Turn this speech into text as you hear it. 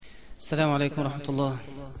السلام عليكم ورحمة الله.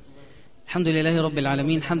 الحمد لله رب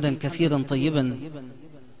العالمين حمدا كثيرا طيبا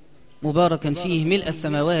مباركا فيه ملء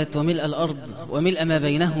السماوات وملء الأرض وملء ما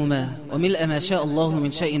بينهما وملء ما شاء الله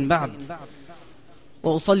من شيء بعد.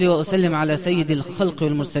 وأصلي وأسلم على سيد الخلق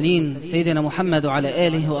والمرسلين سيدنا محمد وعلى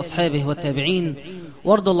آله وأصحابه والتابعين،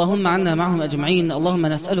 وارض اللهم عنا معهم أجمعين. اللهم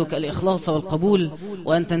نسألك الإخلاص والقبول،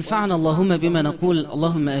 وأن تنفعنا اللهم بما نقول،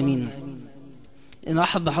 اللهم آمين.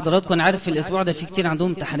 نرحب بحضراتكم. أنا عارف في الأسبوع ده في كتير عندهم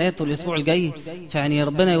امتحانات والأسبوع الجاي، فيعني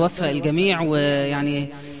ربنا يوفق الجميع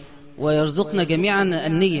ويرزقنا جميعا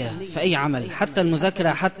النية في أي عمل، حتى المذاكرة،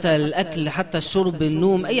 حتى الأكل، حتى الشرب،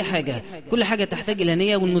 النوم، أي حاجة، كل حاجة تحتاج إلى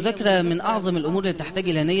نية. والمذاكرة من أعظم الأمور اللي تحتاج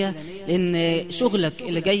إلى نية، لأن شغلك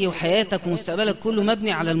اللي جاي وحياتك ومستقبلك كله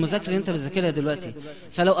مبني على المذاكرة اللي أنت بتذاكرها دلوقتي.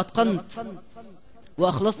 فلو أتقنت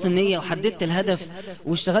وأخلصت النية وحددت الهدف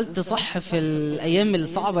واشتغلت صح في الأيام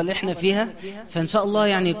الصعبة اللي احنا فيها، فإن شاء الله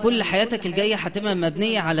يعني كل حياتك الجاية هتبقى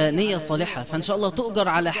مبنية على نية صالحة، فإن شاء الله تؤجر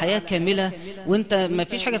على حياة كاملة، وانت ما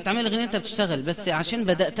فيش حاجة بتعمل غير انت بتشتغل بس عشان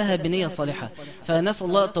بدأتها بنية صالحة. فنسأل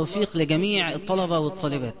الله التوفيق لجميع الطلبة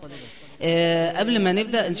والطالبات. قبل ما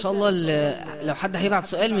نبدأ إن شاء الله لو حد هيبعت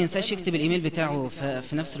سؤال ما ينساش يكتب الإيميل بتاعه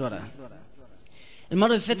في نفس الورقة. المرة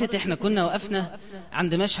اللي فاتت احنا كنا وقفنا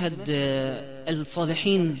عند مشهد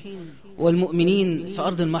الصالحين والمؤمنين في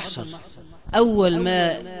أرض المحشر، أول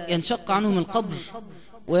ما ينشق عنهم القبر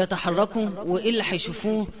ويتحركوا، وإيه اللي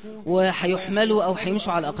هيشوفوه وهيحملوا أو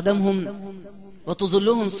هيمشوا على أقدامهم،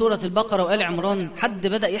 وتظلهم سورة البقرة وآل عمران. حد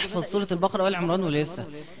بدأ يحفظ سورة البقرة وآل عمران ولا لسه؟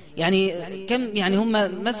 يعني كم، يعني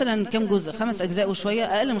هم مثلا كم جزء؟ 5 أجزاء وشوية،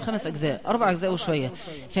 أقل من 5 أجزاء، 4 أجزاء وشوية،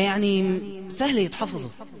 فيعني سهل يتحفظوا،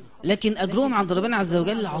 لكن أجرهم عند ربنا عز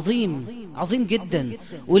وجل عظيم عظيم جدا.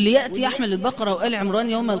 واللي يأتي يحمل البقرة وآل عمران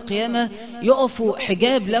يوم القيامة يقفوا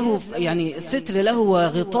حجاب له، يعني ستر له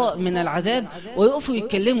وغطاء من العذاب، ويقفوا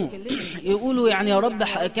يتكلموا يقولوا يعني يا رب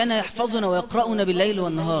كان يحفظنا ويقرأنا بالليل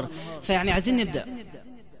والنهار. فيعني عايزين نبدأ،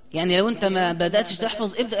 يعني لو انت ما بدأتش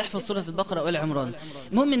تحفظ ابدأ احفظ سورة البقرة وآل عمران.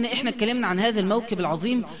 المهم ان احنا اتكلمنا عن هذا الموكب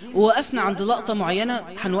العظيم ووقفنا عند لقطة معينة،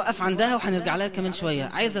 هنوقف عندها وهنرجع لها كمان شوية.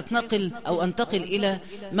 عايز انتقل الى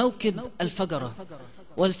موكب الفجرة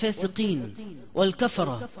والفاسقين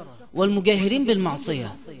والكفرة والمجاهرين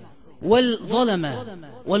بالمعصية والظلمة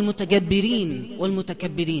والمتجبرين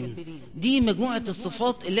والمتكبرين. دي مجموعة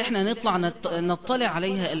الصفات اللي احنا نطلع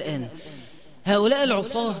عليها الآن. هؤلاء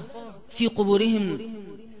العصاة في قبورهم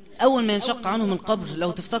أول ما ينشق عنهم القبر،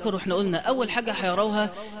 لو تفتكروا احنا قلنا أول حاجة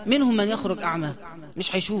هيروها، منهم من يخرج أعمى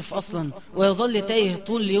مش هيشوف أصلا ويظل تايه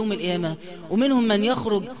طول يوم القيامة، ومنهم من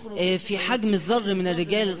يخرج في حجم الذر من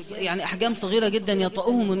الرجال، يعني أحجام صغيرة جدا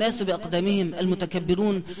يطأهم الناس بأقدامهم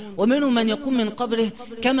المتكبرون، ومنهم من يقوم من قبره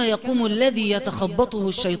كما يقوم الذي يتخبطه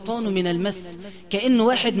الشيطان من المس، كأنه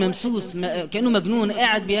واحد ممسوس، كأنه مجنون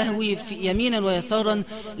قاعد بيهوي في يمينا ويسارا،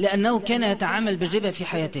 لأنه كان يتعامل بالربا في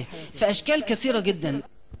حياته. فأشكال كثيرة جدا.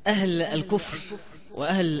 أهل الكفر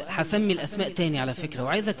وأهل، هسمي الأسماء تاني على فكرة،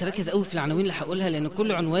 وعايزك تركز قوي في العناوين اللي هقولها، لأن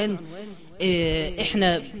كل عنوان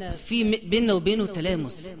إحنا في بيننا وبينه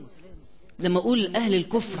تلامس. لما أقول أهل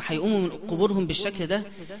الكفر هيقوموا من قبورهم بالشكل ده،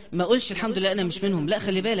 ما أقولش الحمد لله أنا مش منهم، لا،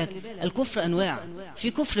 خلي بالك الكفر أنواع.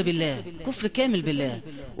 في كفر بالله، كفر كامل بالله،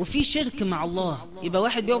 وفي شرك مع الله، يبقى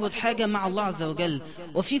واحد بيعبد حاجة مع الله عز وجل،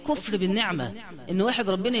 وفي كفر بالنعمة، إن واحد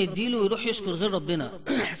ربنا يديله ويروح يشكر غير ربنا.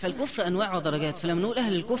 فالكفر أنواع ودرجات. فلما نقول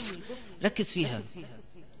أهل الكفر ركز فيها.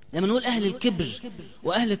 لما نقول أهل الكبر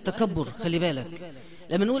وأهل التكبر خلي بالك.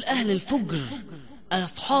 لما نقول أهل الفجر،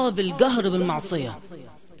 أصحاب الجهر بالمعصية،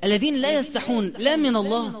 الذين لا يستحون لا من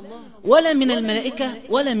الله ولا من الملائكة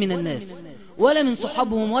ولا من الناس ولا من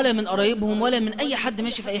صحابهم ولا من قرايبهم ولا من أي حد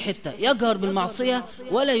ماشي في أي حتة، يجهر بالمعصية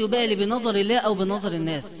ولا يبالي بنظر الله أو بنظر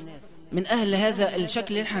الناس. من أهل هذا الشكل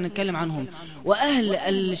اللي احنا هنتكلم عنهم. وأهل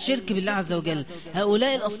الشرك بالله عز وجل،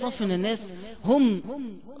 هؤلاء الأصناف من الناس هم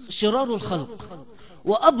شرار الخلق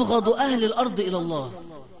وأبغض أهل الأرض إلى الله.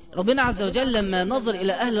 ربنا عز وجل لما نظر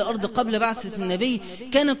إلى أهل الأرض قبل بعثة النبي،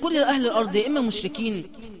 كان كل أهل الأرض يا إما مشركين،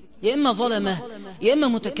 يا إما ظلمة، يا إما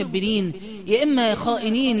متكبرين، يا إما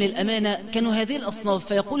خائنين للأمانة، كانوا هذه الأصناف.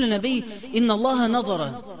 فيقول النبي إن الله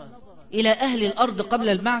نظر إلى أهل الأرض قبل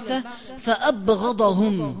البعثة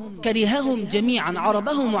فأبغضهم، كرههم جميعا،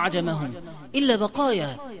 عربهم وعجمهم، إلا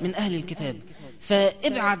بقايا من أهل الكتاب.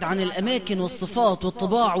 فابعد عن الأماكن والصفات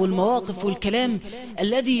والطباع والمواقف والكلام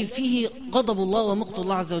الذي فيه غضب الله ومقت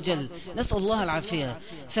الله عز وجل، نسأل الله العافية.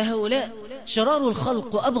 فهؤلاء شرار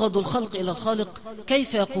الخلق وأبغض الخلق إلى الخالق.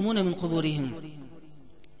 كيف يقومون من قبورهم؟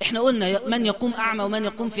 احنا قلنا من يقوم أعمى ومن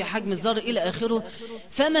يقوم في حجم الذر إلى آخره.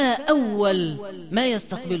 فما أول ما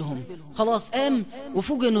يستقبلهم؟ خلاص قام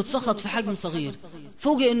وفوجئ أنه اتسخط في حجم صغير،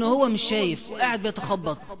 فوجئ أنه هو مش شايف وقاعد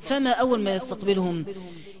بيتخبط. فما أول ما يستقبلهم؟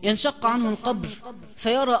 ينشق عنه القبر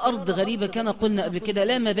فيرى أرض غريبة كما قلنا قبل كده،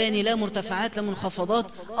 لا مباني لا مرتفعات لا منخفضات،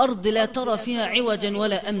 أرض لا ترى فيها عوجا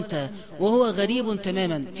ولا أمتا، وهو غريب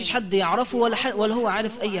تماما، فيش حد يعرفه ولا هو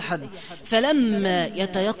عارف أي حد. فلما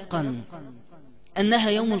يتيقن أنها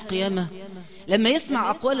يوم القيامة، لما يسمع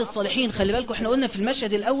أقوال الصالحين، خلي بالكم احنا قلنا في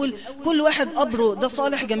المشهد الأول كل واحد قبره ده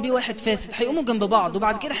صالح جنبيه واحد فاسد، هيقوموا جنب بعض،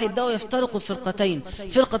 وبعد كده هيبدأوا يفترقوا فرقتين،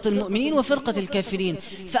 فرقة المؤمنين وفرقة الكافرين.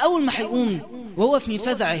 فأول ما هيقوم وهو في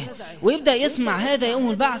فزعه ويبدأ يسمع هذا يوم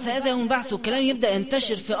البعث هذا يوم البعث، والكلام يبدأ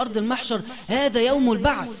ينتشر في أرض المحشر، هذا يوم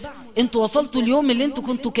البعث، انتوا وصلتوا اليوم اللي انتوا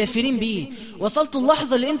كنتوا كافرين بيه، وصلتوا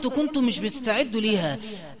اللحظة اللي انتوا كنتوا مش بتستعدوا ليها.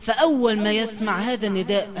 فأول ما يسمع هذا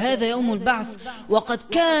النداء هذا يوم البعث، وقد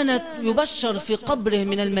كانت يبشر في قبره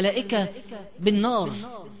من الملائكة بالنار،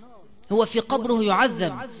 هو في قبره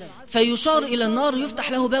يعذب فيشار إلى النار،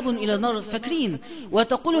 يفتح له باب إلى النار، فاكرين،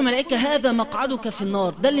 وتقول الملائكة هذا مقعدك في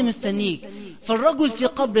النار، ده اللي مستنيك. فالرجل في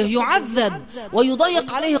قبره يعذب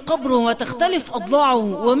ويضيق عليه قبره وتختلف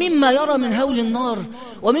أضلاعه، ومما يرى من هول النار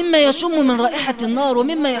ومما يشم من رائحة النار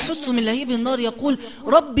ومما يحس من لهيب النار يقول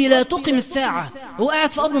ربي لا تقم الساعة. هو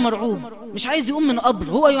قاعد في قبره مرعوب مش عايز يقوم من قبر،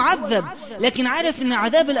 هو يعذب لكن عارف ان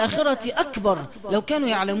عذاب الآخرة أكبر لو كانوا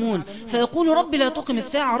يعلمون، فيقول ربي لا تقم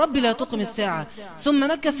الساعة ربي لا تقم الساعة.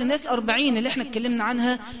 ثم مكث الناس 40 اللي احنا اتكلمنا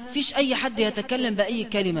عنها، فيش أي حد يتكلم بأي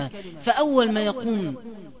كلمة. فأول ما يقوم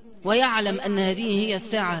ويعلم أن هذه هي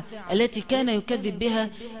الساعة التي كان يكذب بها،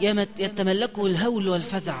 يتملكه الهول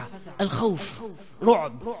والفزع، الخوف،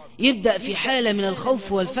 رعب، يبدأ في حالة من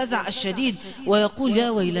الخوف والفزع الشديد، ويقول يا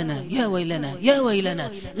ويلنا يا ويلنا يا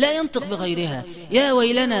ويلنا، لا ينطق بغيرها، يا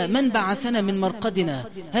ويلنا من بعثنا من مرقدنا،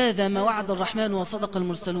 هذا ما وعد الرحمن وصدق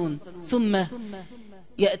المرسلون. ثم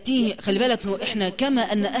يأتيه، خلي بالك احنا كما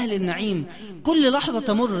أن أهل النعيم كل لحظة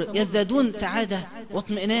تمر يزدادون سعادة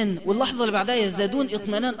واطمئنان، واللحظة اللي بعدها يزدادون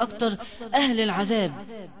اطمئنان أكتر، أهل العذاب،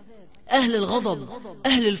 أهل الغضب،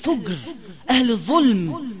 أهل الفجر، أهل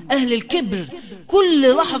الظلم، أهل الكبر،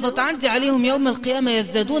 كل لحظة تعدي عليهم يوم القيامة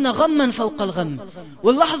يزدادون غما فوق الغم،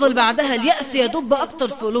 واللحظة اللي بعدها اليأس يدب أكتر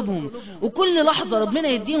في قلوبهم، وكل لحظة ربنا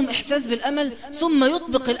يديهم إحساس بالأمل ثم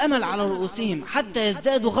يطبق الأمل على رؤوسهم حتى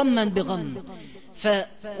يزدادوا غما بغم.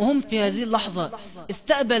 وهم في هذه اللحظة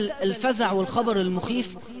استقبل الفزع والخبر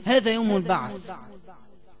المخيف، هذا يوم البعث،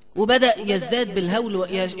 وبدأ يزداد بالهول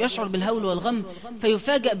ويشعر بالهول والغم،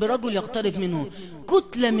 فيفاجأ برجل يقترب منه،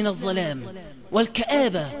 كتلة من الظلام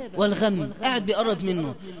والكآبة والغم قاعد بيقرب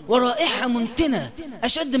منه، ورائحة منتنة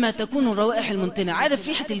أشد ما تكون الروائح المنتنة. عارف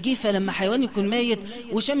ريحة الجيفة لما حيوان يكون ميت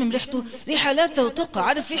وشمم ريحته، ريحة لا توثقها.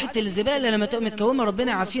 عارف ريحة الزبالة لما تبقى متكومة،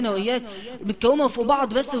 ربنا يعافينا وإياك، متكومة فوق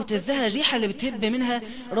بعض بس وتزها، الريحة اللي بتهب منها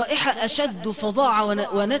رائحة أشد فظاعة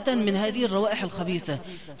ونتن من هذه الروائح الخبيثة.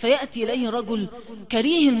 فيأتي إليه رجل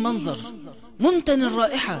كريه المنظر منتن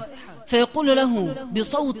الرائحة، فيقول له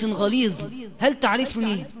بصوت غليظ هل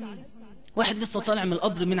تعرفني؟ واحد لسه طالع من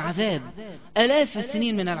القبر من عذاب، آلاف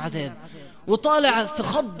السنين من العذاب، وطالع في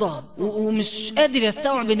خضة ومش قادر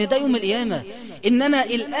يستوعب ان ده يوم القيامة، ان انا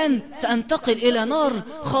الان سانتقل الى نار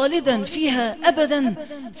خالدا فيها ابدا،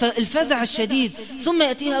 فالفزع الشديد. ثم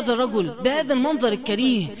يأتي هذا الرجل بهذا المنظر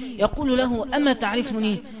الكريه يقول له اما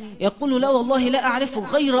تعرفني؟ يقول لا والله لا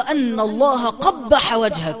اعرفك، غير ان الله قبح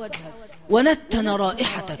وجهك ونتن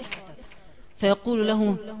رائحتك. فيقول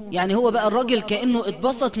له، يعني هو بقى الرجل كأنه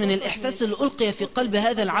اتبسط من الإحساس اللي ألقي في قلب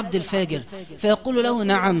هذا العبد الفاجر، فيقول له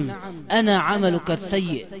نعم أنا عملك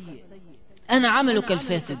السيء، أنا عملك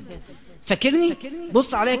الفاسد، فاكرني؟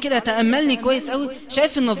 بص عليا كده، تأملني كويس قوي،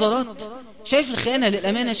 شايف النظرات، شايف الخيانة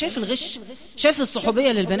للأمانة، شايف الغش، شايف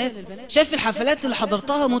الصحوبية للبنات، شايف الحفلات اللي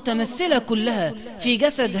حضرتها متمثلة كلها في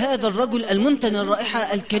جسد هذا الرجل المنتن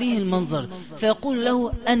الرائحة الكريه المنظر. فيقول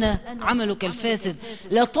له أنا عملك الفاسد،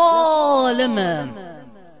 لطالما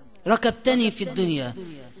ركبتني في الدنيا.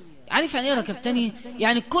 عارف يعني ايه ركبتني؟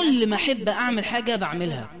 يعني كل ما أحب أعمل حاجة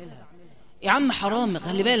بعملها. يا عم حرام،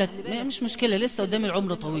 خلي بالك مش مشكلة، لسه قدام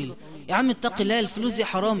العمر طويل، يا عم اتقي الله، الفلوس دي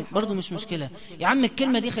حرام برضو مش مشكلة، يا عم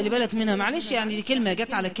الكلمة دي خلي بالك منها، معلش يعني دي كلمة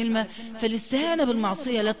جت على كلمة. فالاستهانة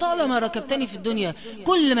بالمعصية، لطالما ركبتني في الدنيا،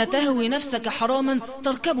 كل ما تهوي نفسك حراما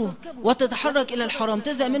تركبه وتتحرك إلى الحرام،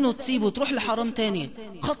 تزهق منه وتسيبه وتروح لحرام تاني،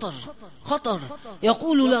 خطر خطر.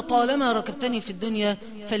 يقول لطالما ركبتني في الدنيا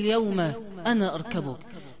فاليوم أنا أركبك.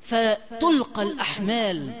 فتلقى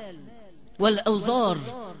الأحمال والأوزار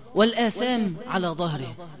والآثام على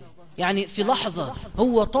ظهره، يعني في لحظة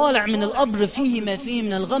هو طالع من القبر فيه ما فيه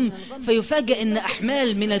من الغم، فيفاجأ أن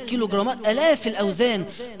أحمال من الكيلوغرامات، آلاف الأوزان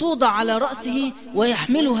توضع على رأسه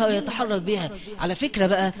ويحملها ويتحرك بها. على فكرة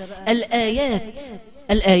بقى الآيات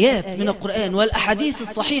الآيات من القرآن والأحاديث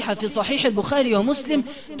الصحيحة في صحيح البخاري ومسلم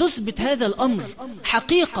تثبت هذا الأمر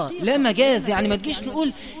حقيقة لا مجاز. يعني ما تجيش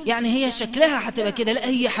نقول يعني هي شكلها هتبقى كده، لا،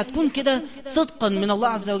 هي هتكون كده صدقا من الله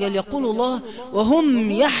عز وجل. يقول الله: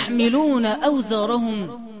 وهم يحملون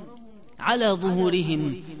أوزارهم على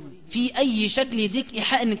ظهورهم. في أي شكل يديك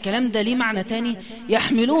إيحاء أن الكلام ده ليه معنى تاني؟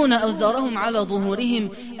 يحملون أوزارهم على ظهورهم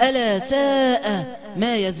ألا ساء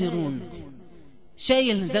ما يزرون.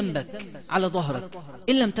 شايل ذنبك على ظهرك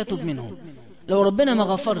إن لم تتب منه. لو ربنا ما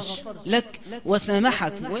غفرش لك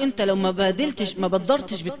وسامحك، وانت لو ما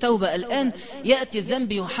بدرتش بالتوبة الآن، يأتي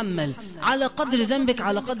الذنب يحمل على قدر ذنبك،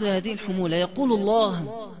 على قدر هذه الحمولة. يقول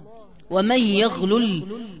الله: ومن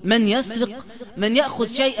يغلل، من يسرق، من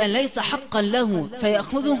يأخذ شيئا ليس حقا له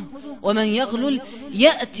فيأخذه، ومن يغلل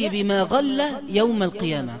يأتي بما غل يوم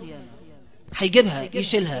القيامة. هيجيبها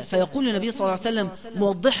يشيلها. فيقول النبي صلى الله عليه وسلم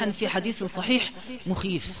موضحا في حديث صحيح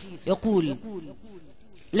مخيف، يقول: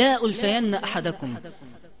 لا ألفين أحدكم.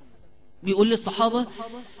 بيقول للصحابة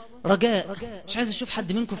رجاء، مش عايز أشوف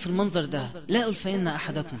حد منكم في المنظر ده، لا ألفين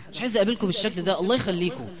أحدكم، مش عايز أقابلكم بالشكل ده، الله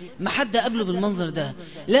يخليكم ما حد قابله بالمنظر ده.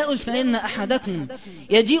 لا ألفين أحدكم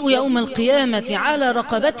يجيء يوم القيامة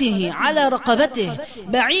على رقبته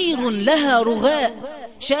بعير لها رغاء،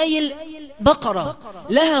 شايل بقرة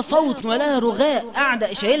لها صوت ولها رغاء،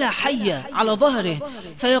 قاعدة شايلها حية على ظهره،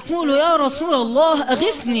 فيقول: يا رسول الله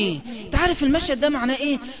أغثني. تعرف المشهد ده معناه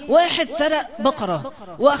إيه؟ واحد سرق بقرة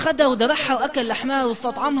وأخدها وذبحها وأكل لحمها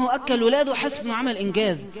واستطعمها وأكل ولاده، حس إنه عمل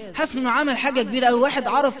إنجاز، حس إنه عمل حاجة كبيرة أوي. واحد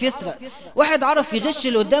عرف يسرق، واحد عرف يغش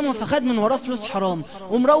اللي قدامه فخد من وراه فلوس حرام،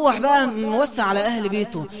 ومروح بقى موسع على أهل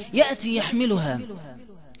بيته، يأتي يحملها.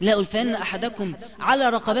 لا ألفين أحدكم على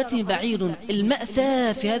رقبته بعير.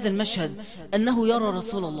 المأساة في هذا المشهد أنه يرى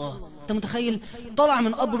رسول الله. أنت متخيل؟ طلع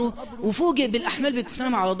من قبره وفوجئ بالأحمال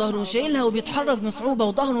بتترمى على ظهره وشايلها وبيتحرك بصعوبة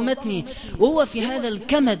وظهره متني، وهو في هذا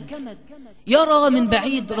الكمد يرى من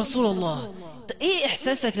بعيد رسول الله. إيه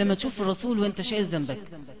إحساسك لما تشوف الرسول وأنت شايل ذنبك؟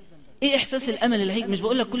 ايه احساس الامل اللي هيك؟ مش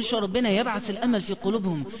بقول لك كل شويه ربنا يبعث الامل في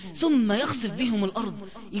قلوبهم ثم يخسف بهم الارض،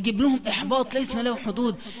 يجيب لهم احباط ليس له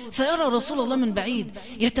حدود، فيرى رسول الله من بعيد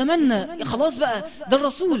يتمنى خلاص بقى ده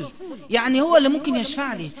الرسول، يعني هو اللي ممكن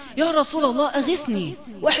يشفع لي. يا رسول الله اغثني.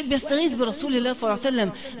 واحد بيستغيث برسول الله صلى الله عليه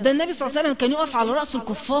وسلم. ده النبي صلى الله عليه وسلم كان يقف على راس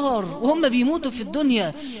الكفار وهم بيموتوا في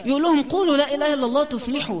الدنيا يقول لهم: قولوا لا اله الا الله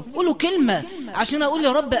تفلحوا، قولوا كلمه عشان اقول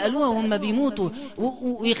يا رب قالوها وهم بيموتوا.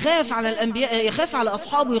 ويخاف على الانبياء، يخاف على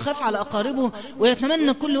اصحابه، يخاف على أقاربه،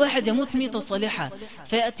 ويتمنى كل واحد يموت ميتة صالحة.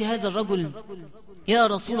 فيأتي هذا الرجل: يا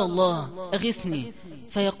رسول الله أغثني.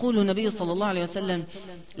 فيقول النبي صلى الله عليه وسلم: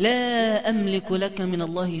 لا أملك لك من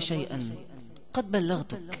الله شيئا، قد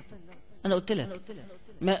بلغتك. أنا قلت لك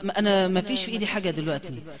أنا ما فيش في إيدي حاجة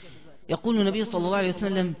دلوقتي. يقول النبي صلى الله عليه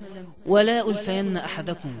وسلم: ولا ألفين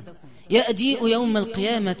أحدكم يأجيء يوم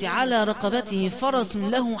القيامة على رقبته فرس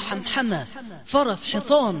له حمحمة، فرس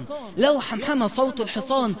حصان له حمحمة، صوت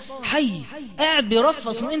الحصان حي، قاعد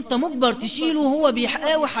بيرفص وانت مجبر تشيله وهو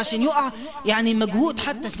بيحاوح عشان يقع. يعني مجهود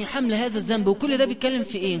حتى في حمل هذا الذنب. وكل ده بيتكلم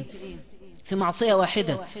في ايه؟ في معصية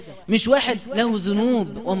واحدة، مش واحد له ذنوب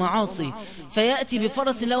ومعاصي. فيأتي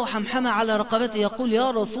بفرس له حمحمة على رقبته يقول: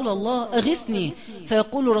 يا رسول الله أغثني.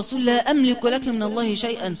 فيقول رسول: لا أملك لك من الله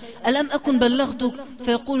شيئا، ألم أكن بلغتك؟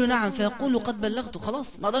 فيقول: نعم. فيقول: قد بلغت،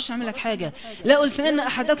 خلاص ما أقدرش أعمل لك حاجة. لا ألفين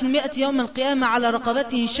أحدكم يأتي يوم القيامة على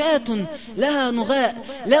رقبته شاة لها نغاء.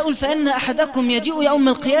 لا ألفين أحدكم يجيء يوم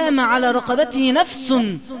القيامة على رقبته نفس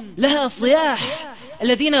لها صياح.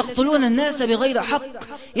 الذين يقتلون الناس بغير حق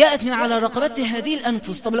يأتي على رقبته هذه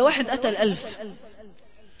الأنفس. طب لو واحد قتل 1000،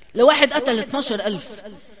 لو واحد قتل 12,000،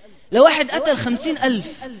 لو واحد قتل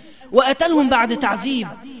 50,000 وقتلهم بعد تعذيب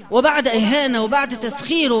وبعد إهانة وبعد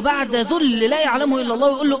تسخير وبعد ذل لا يعلمه إلا الله،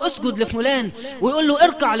 ويقول له اسجد لفلان ويقول له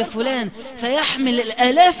اركع لفلان، فيحمل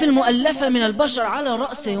الآلاف المؤلفة من البشر على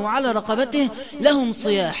رأسه وعلى رقبته لهم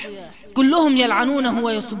صياح، كلهم يلعنونه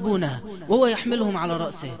ويسبونه، وهو يحملهم على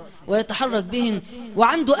رأسه ويتحرك بهم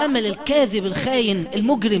وعنده أمل. الكاذب الخاين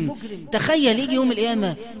المجرم، تخيل يجي يوم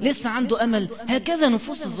القيامة لسه عنده أمل. هكذا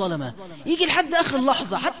نفوس الظلمة، يجي لحد آخر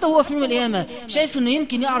لحظة حتى هو في يوم القيامة شايف أنه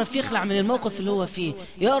يمكن يعرف يخلع من الموقف اللي هو فيه.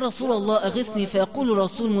 يا رسول الله أغثني. فيقول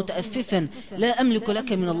الرسول متأففا: لا أملك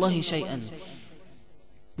لك من الله شيئا.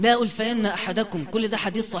 لا ألفين أحدكم، كل ده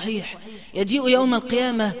حديث صحيح، يجيء يوم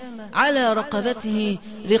القيامة على رقبته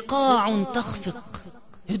رقاع تخفق،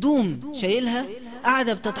 هدوم شايلها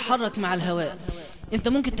قاعدة بتتحرك مع الهواء. انت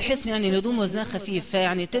ممكن تحس يعني الهدوم وزنها خفيف،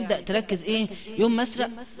 فيعني تبدأ تركز ايه يوم ما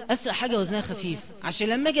اسرق حاجة وزنها خفيف عشان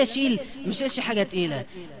لما اجي اشيل مش شيلش حاجة تقيلة.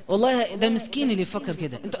 والله ده مسكين اللي يفكر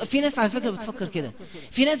كده. في ناس على فكرة بتفكر كده،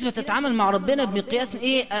 في ناس بتتعامل مع ربنا بمقياس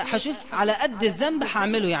ايه، هشوف على قد الذنب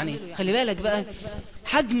هعمله. يعني خلي بالك بقى،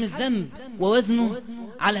 حجم الذنب ووزنه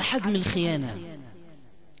على حجم الخيانة،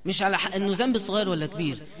 مش على انه ذنب صغير ولا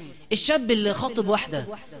كبير. الشاب اللي خاطب واحدة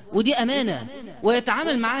ودي أمانة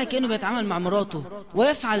ويتعامل معها كأنه بيتعامل مع مراته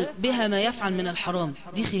ويفعل بها ما يفعل من الحرام،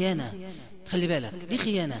 دي خيانة، خلي بالك، دي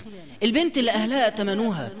خيانة. البنت اللي أهلها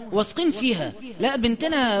أتمنوها واثقين فيها، لا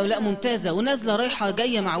بنتنا لا ممتازة ونازلة رايحة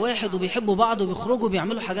جاية مع واحد وبيحبوا بعض وبيخرجوا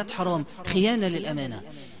بيعملوا حاجات حرام، خيانة للأمانة.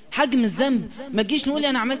 حجم الذنب ما تجيش نقول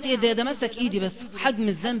أنا عملت إيه، ده مسك إيدي بس، حجم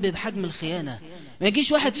الذنب بحجم الخيانة. ما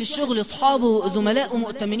يجيش واحد في الشغل أصحابه زملائه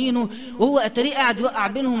مؤتمنينه وهو أتريق قاعد يوقع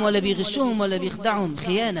بينهم ولا بيغشهم ولا بيخدعهم،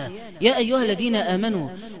 خيانة. يا أيها الذين آمنوا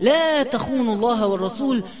لا تخونوا الله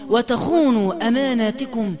والرسول وتخونوا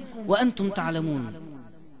أماناتكم وأنتم تعلمون.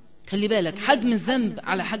 خلي بالك، حجم الذنب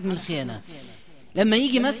على حجم الخيانة. لما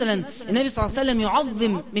يجي مثلا النبي صلى الله عليه وسلم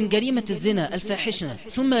يعظم من جريمة الزنا الفاحشة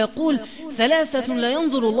ثم يقول 3 لا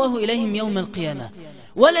ينظر الله إليهم يوم القيامة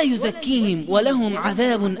ولا يزكيهم ولهم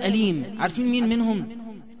عذاب أليم. عارفين مين منهم؟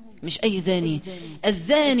 مش أي زاني،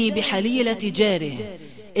 الزاني بحليلة جاره،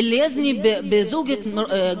 اللي يزني بزوجة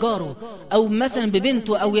جاره أو مثلا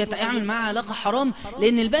ببنته أو يعمل معها علاقة حرام،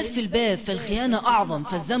 لأن الباب في الباب، فالخيانة أعظم،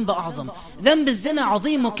 فالذنب أعظم. ذنب الزنا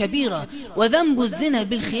عظيم وكبيرة، وذنب الزنا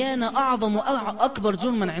بالخيانة أعظم وأكبر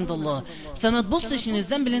جرما عند الله. فما تبصش إن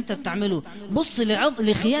الذنب اللي أنت بتعمله، بص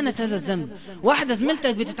لخيانة هذا الذنب. واحدة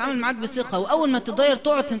زميلتك بتتعامل معاك بثقة وأول ما تتضاير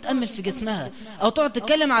تقعد تتأمل في جسمها أو تقعد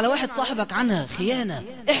تتكلم على واحد صاحبك عنها، خيانة.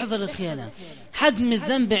 احذر الخيانة. حجم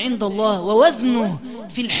الذنب عند الله ووزنه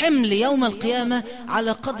في الحمل يوم القيامة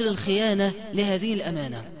على قدر الخيانة لهذه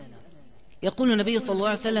الأمانة. يقول النبي صلى الله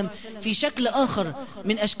عليه وسلم في شكل آخر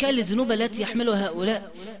من أشكال الذنوب التي يحملها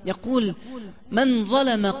هؤلاء، يقول من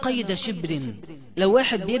ظلم قيد شبر. لو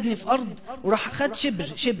واحد بيبني في أرض وراح خد شبر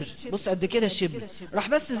بص قد كده الشبر، راح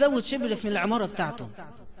بس زود شبر في العمارة بتاعته،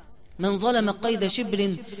 من ظلم قيد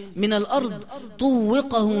شبر من الأرض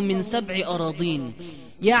طوقه من 7 أراضين.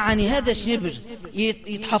 يعني هذا الشبر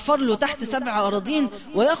يتحفر له تحت 7 أراضين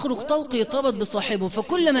ويخرج طوق يتربط بصاحبه،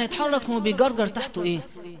 فكل ما يتحرك هو بيجرجر تحته إيه؟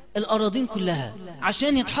 الأراضين كلها،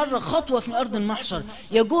 عشان يتحرك خطوة في أرض المحشر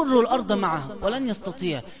يجر الأرض معه ولن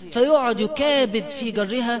يستطيع، فيقعد يكابد في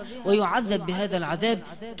جرها ويعذب بهذا العذاب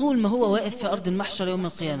طول ما هو واقف في أرض المحشر يوم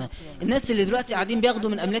القيامة. الناس اللي دلوقتي قاعدين بياخدوا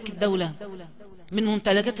من أملاك الدولة، من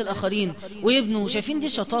ممتلكات الآخرين، ويبنوا شايفين دي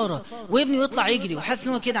شطارة، ويبني ويطلع يجري وحاسس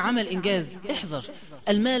إنه كده عمل إنجاز. احذر،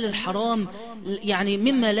 المال الحرام يعني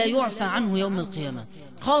مما لا يعفى عنه يوم القيامة،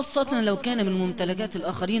 خاصة لو كان من ممتلكات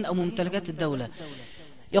الآخرين أو ممتلكات الدولة.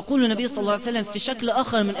 يقول النبي صلى الله عليه وسلم في شكل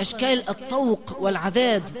آخر من أشكال الطوق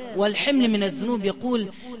والعذاب والحمل من الذنوب، يقول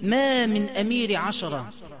ما من أمير 10،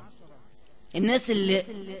 الناس اللي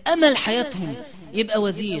أمل حياتهم يبقى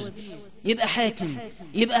وزير، يبقى حاكم،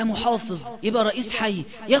 يبقى محافظ، يبقى رئيس حي،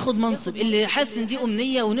 ياخد منصب، اللي حاسس ان دي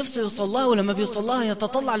أمنية ونفسه يوصلها ولما بيوصلها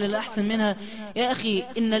يتطلع للأحسن منها. يا أخي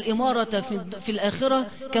إن الإمارة في الآخرة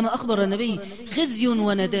كما أخبر النبي خزي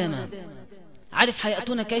وندامة. عارف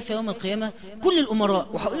هيأتون كيف يوم القيامة؟ كل الأمراء.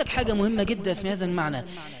 وهقول لك حاجة مهمة جدا في هذا المعنى،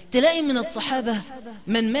 تلاقي من الصحابة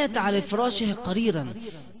من مات على فراشه قريرا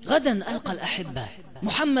غدا ألقى الأحبة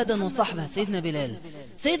محمدا وصحبه، سيدنا بلال.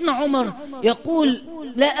 سيدنا عمر يقول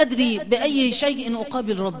لا أدري بأي شيء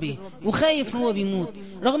أقابل ربي، وخايف هو بيموت،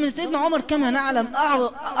 رغم أن سيدنا عمر كما نعلم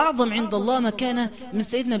أعظم عند الله مكانة من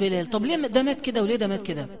سيدنا بلال. طب ليه ده مات كده وليه ده مات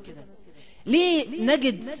كده؟ ليه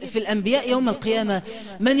نجد في الأنبياء يوم القيامة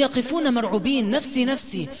من يقفون مرعوبين نفسي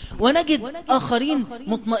نفسي، ونجد آخرين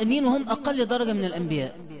مطمئنين وهم أقل درجة من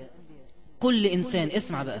الأنبياء؟ كل إنسان،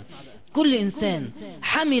 اسمع بقى، كل إنسان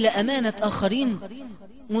حمل أمانة آخرين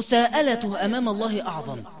مساءلته أمام الله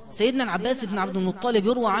أعظم. سيدنا العباس بن عبد المطلب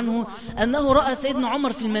يروى عنه أنه رأى سيدنا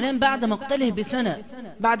عمر في المنام بعد مقتله بسنة،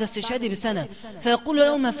 بعد استشهاده بسنة، فيقول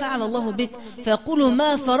له ما فعل الله بك؟ فيقول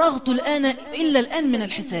ما فرغت إلا الآن من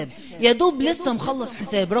الحساب، يدوب لسه مخلص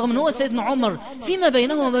حساب، رغم أنه سيدنا عمر فيما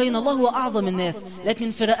بينه وبين الله هو أعظم الناس،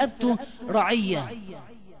 لكن في رقبته رعية.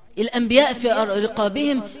 الأنبياء في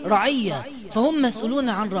رقابهم رعية، فهم مسؤولون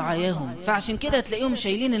عن رعاياهم، فعشان كده تلاقيهم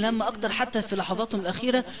شايلين الهم أكتر حتى في لحظاتهم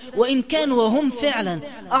الأخيرة، وإن كانوا وهم فعلا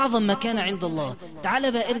أعظم مكانة عند الله.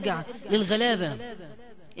 تعال بقى ارجع للغلابة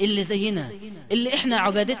اللي زينا، اللي احنا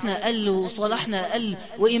عبادتنا أقل وصالحنا أقل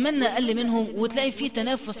وإيماننا أقل منهم، وتلاقي فيه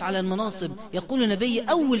تنافس على المناصب. يقول النبي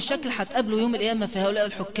أول شكل هتقابله يوم القيامة في هؤلاء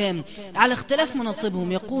الحكام على اختلاف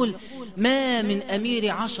مناصبهم، يقول ما من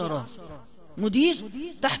أمير 10 مدير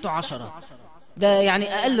تحته 10، ده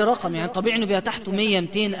يعني أقل رقم، يعني طبيعي انه بيبقى تحته 100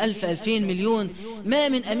 200 ألف 2000 مليون. ما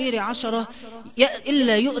من أمير 10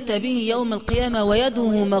 إلا يؤتى به يوم القيامة ويده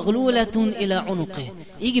مغلولة إلى عنقه،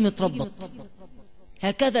 يجي متربط.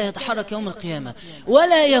 هكذا يتحرك يوم القيامة،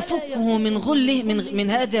 ولا يفكه من غله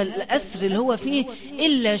من هذا الأسر اللي هو فيه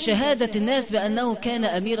إلا شهادة الناس بأنه كان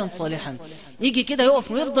أميرا صالحا. يجي كده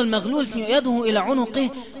يقف ويفضل مغلول في يده إلى عنقه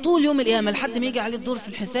طول يوم القيامة لحد ما يجي عليه الدور في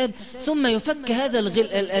الحساب، ثم يفك هذا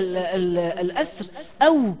الأسر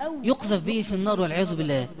أو يقذف به في النار والعياذ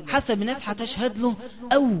بالله، حسب الناس هتشهد له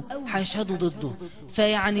أو هيشهدوا ضده.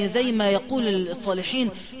 فيعني زي ما يقول الصالحين: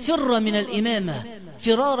 فر من الإمامة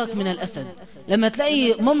فرارك من الأسد. لما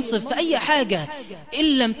تلاقي منصب في أي حاجة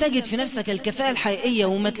إن لم تجد في نفسك الكفاءة الحقيقية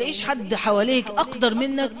وما تلاقيش حد حواليك أقدر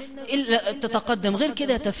منك إلا تتقدم، غير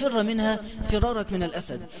كده تفر منها فرارك من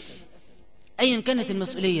الأسد. أيا كانت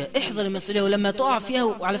المسؤولية احذر المسؤولية، ولما تقع فيها،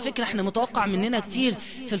 وعلى فكرة احنا متوقع مننا كتير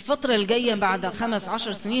في الفترة الجاية بعد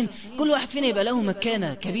 15 سنين كل واحد فينا يبقى له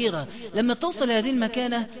مكانة كبيرة. لما توصل لهذه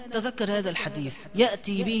المكانة تذكر هذا الحديث: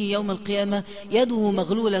 يأتي به يوم القيامة يده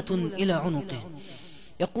مغلولة إلى عنقه.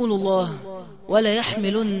 يقول الله: ولا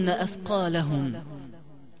يحملن أثقالهم،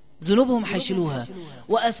 ذنوبهم حيشلوها،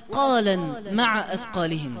 وأثقالا مع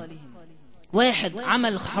أثقالهم. واحد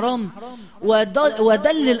عمل حرام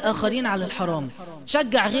ودل الآخرين على الحرام،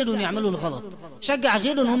 شجع غيره ان يعملوا الغلط، شجع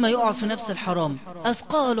غيره ان هم يقعوا في نفس الحرام،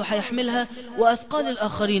 أثقاله هيحملها وأثقال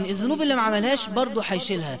الآخرين، الذنوب اللي ما عملهاش برضه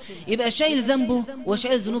هيشيلها، يبقى شايل ذنبه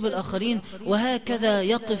وشايل ذنوب الآخرين. وهكذا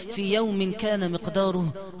يقف في يوم كان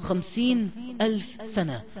مقداره 50,000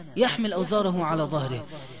 سنة يحمل أوزاره على ظهره.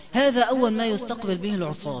 هذا أول ما يستقبل به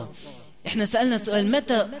العصاة. احنا سألنا سؤال: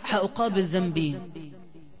 متى هأقابل ذنبي؟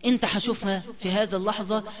 انت هشوفها في هذا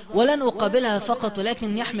اللحظة، ولن أقابلها فقط،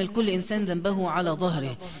 ولكن يحمل كل إنسان ذنبه على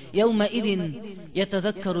ظهره. يومئذ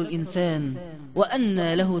يتذكر الإنسان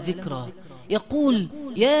وأنى له ذكرى، يقول: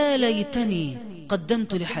 يا ليتني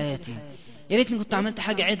قدمت لحياتي، يا ريتني كنت عملت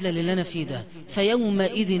حاجة عدلة للي أنا فيه ده.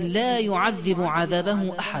 فيومئذ لا يعذب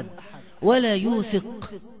عذابه أحد ولا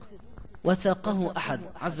يوثق وثاقه أحد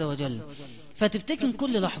عز وجل. فتفتكن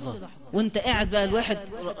كل لحظة وانت قاعد بقى، الواحد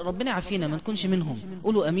ربنا عافينا ما نكونش منهم،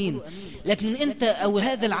 قولوا أمين، لكن انت أو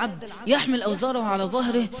هذا العبد يحمل أوزاره على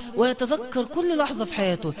ظهره ويتذكر كل لحظة في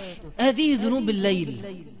حياته. هذه ذنوب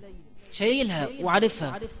الليل شايلها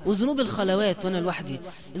وعارفها، وذنوب الخلوات وانا لوحدي،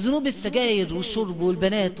 ذنوب السجاير والشرب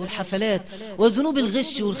والبنات والحفلات، وذنوب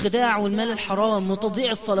الغش والخداع والمال الحرام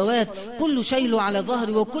وتضييع الصلوات، كل شيله على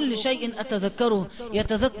ظهري، وكل شيء أتذكره.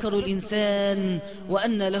 يتذكر الإنسان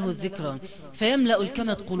وأن له الذكرى فيملأ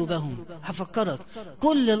الكمد قلوبهم. هفكرك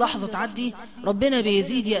كل لحظة تعدي ربنا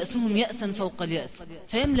بيزيد يأسهم يأسا فوق اليأس،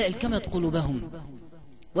 فيملأ الكمد قلوبهم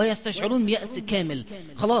ويستشعرون بيأس كامل.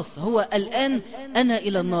 خلاص هو الآن أنا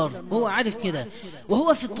إلى النار، وهو عارف كده،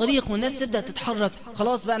 وهو في الطريق والناس تبدأ تتحرك.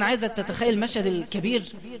 خلاص بقى أنا عايزك تتخيل المشهد الكبير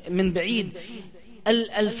من بعيد.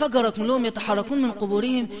 الفجرة كلهم يتحركون من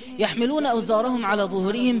قبورهم يحملون أوزارهم على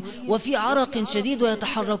ظهورهم وفي عرق شديد،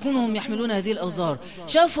 ويتحركون وهم يحملون هذه الأوزار.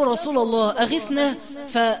 شافوا رسول الله: أغثنا،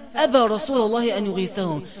 فأبى رسول الله أن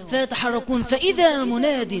يغيثهم، فيتحركون. فإذا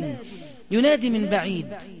مناد ينادي من بعيد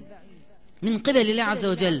من قبل الله عز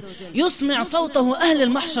وجل، يسمع صوته أهل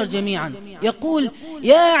المحشر جميعا، يقول: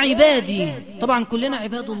 يا عبادي، طبعا كلنا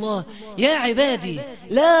عباد الله، يا عبادي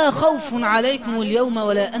لا خوف عليكم اليوم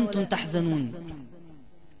ولا أنتم تحزنون.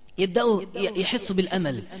 يبدأوا يحسوا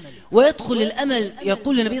بالأمل، ويدخل الأمل.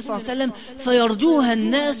 يقول النبي صلى الله عليه وسلم: فيرجوها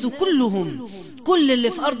الناس كلهم. كل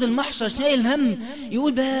اللي في أرض المحشر شايل هم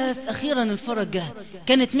يقول: بس أخيرا الفرج جه.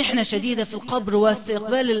 كانت محنة شديدة في القبر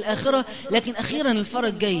واستقبال الآخرة، لكن أخيرا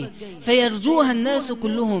الفرج جاي. فيرجوها الناس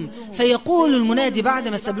كلهم. فيقول المنادي بعد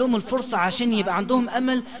ما ساب لهم الفرصة عشان يبقى عندهم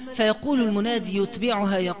أمل، فيقول المنادي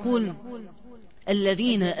يتبعها يقول: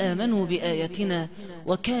 الذين آمنوا بآياتنا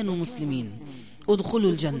وكانوا مسلمين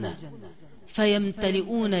ادخلوا الجنة.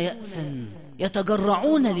 فيمتلئون يأسا،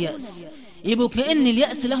 يتجرعون اليأس، يبقوا كأن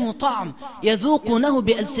اليأس له طعم يذوقونه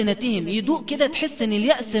بألسنتهم. يدوق كده تحس ان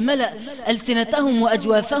اليأس ملأ ألسنتهم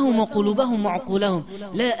وأجوافهم وقلوبهم وعقولهم.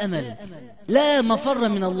 لا أمل، لا مفر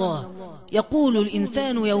من الله. يقول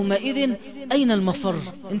الإنسان يومئذ أين المفر؟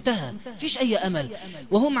 انتهى، فيش أي أمل.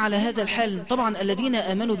 وهم على هذا الحال طبعا الذين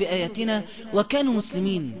آمنوا بآياتنا وكانوا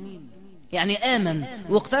مسلمين، يعني آمن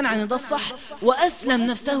واقتنع ان ده الصح وأسلم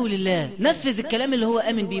نفسه لله، نفذ الكلام اللي هو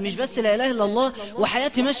آمن بيه، مش بس لا إله إلا الله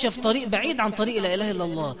وحياتي ماشية في طريق بعيد عن طريق لا إله إلا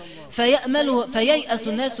الله. فييأس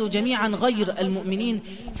الناس جميعا غير المؤمنين،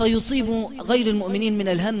 فيصيب غير المؤمنين من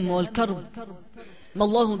الهم والكرب ما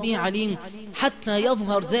الله به عليم، حتى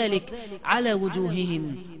يظهر ذلك على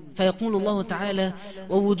وجوههم فيقول الله تعالى: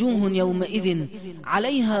 ووجوه يومئذ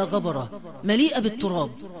عليها غبرة مليئة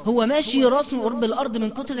بالتراب. هو ماشي راسه قرب الأرض من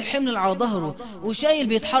كتر الحمل على ظهره وشايل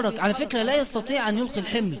بيتحرك، على فكرة لا يستطيع أن يلقي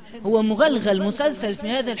الحمل، هو مغلغل مسلسل في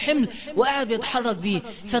هذا الحمل وقاعد بيتحرك به،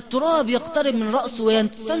 فالتراب يقترب من رأسه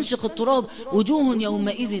ويستنشق التراب. وجوه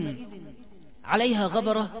يومئذ عليها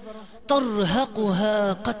غبرة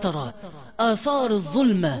ترهقها قترة، آثار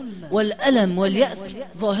الظلمة والألم واليأس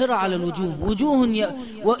ظاهرة على الوجوه. وجوه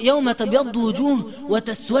يوم تبيض وجوه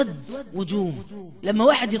وتسود وجوه، لما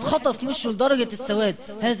واحد يتخطف مشه لدرجة السواد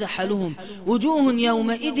هذا حالهم. وجوه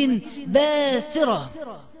يومئذ باسرة،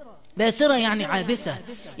 باسرة يعني عابسة،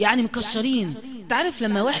 يعني مكشرين. تعرف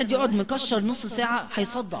لما واحد يقعد مكشر نص ساعة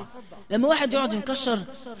هيصدع، لما واحد يقعد مكشر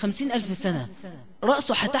 50,000 سنة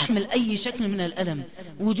رأسه هتحمل أي شكل من الألم.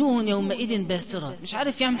 وجوه يومئذ باسرة، مش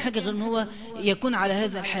عارف يعمل حاجة غير أنه هو يكون على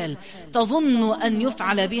هذا الحال. تظن أن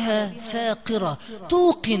يفعل بها فاقرة،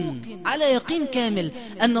 توقن على يقين كامل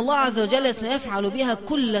أن الله عز وجل سيفعل بها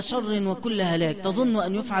كل شر وكل هلاك. تظن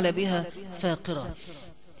أن يفعل بها فاقرة.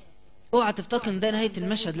 اوعى تفتكر ان ده نهاية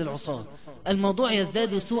المشهد للعصاة، الموضوع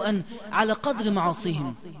يزداد سوءا على قدر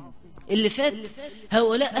معاصيهم. اللي فات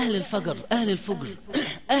هؤلاء أهل الفجر، أهل الفجر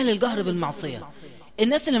أهل الجهر بالمعصية،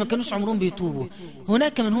 الناس اللي ما كانوش عمرهم بيتوبوا.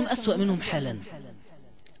 هناك من هم أسوأ منهم حالا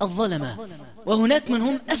الظلمة، وهناك من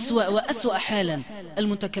هم أسوأ وأسوأ حالا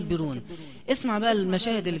المتكبرون. اسمع بقى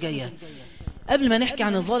المشاهد اللي جاية. قبل ما نحكي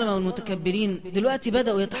عن الظلمة والمتكبرين، دلوقتي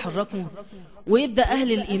بدأوا يتحركوا ويبدأ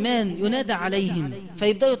أهل الإيمان ينادى عليهم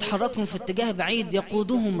فيبدأوا يتحركوا في اتجاه بعيد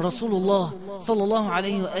يقودهم رسول الله صلى الله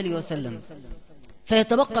عليه وآله وسلم.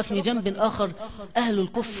 فيتبقى في جنب آخر أهل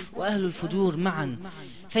الكفر وأهل الفجور معا.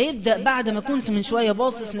 فيبدأ بعد ما كنت من شوية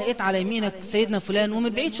باصص لقيت على يمينك سيدنا فلان ومن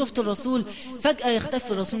بعيد شفت الرسول، فجأة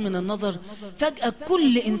يختفي الرسول من النظر. فجأة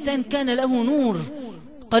كل إنسان كان له نور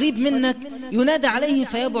قريب منك ينادى عليه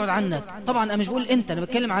فيبعد عنك. طبعا أنا مش بقول أنت، أنا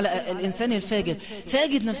بتكلم على الإنسان الفاجر.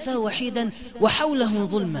 فيجد نفسه وحيدا وحوله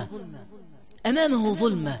ظلمة، أمامه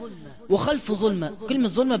ظلمة وخلفه ظلمة. كلمة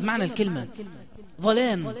ظلمة بمعنى الكلمة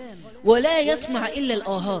ظلام، ولا يسمع إلا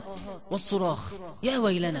الآهات والصراخ. يا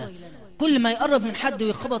ويلنا، كل ما يقرب من حد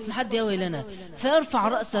ويخبط من حد يا ويلنا. فيرفع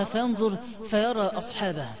رأسه فينظر فيرى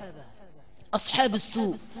أصحابه، أصحاب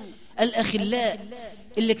السوء الأخلاء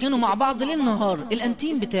اللي كانوا مع بعض ليل نهار،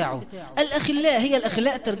 الأنتيم بتاعه. الأخلاء هي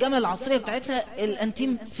الأخلاء، الترجمة العصرية بتاعتها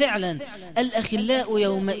الأنتيم فعلا. الأخلاء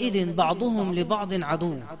يومئذ بعضهم لبعض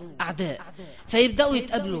عدو، أعداء. فيبدأوا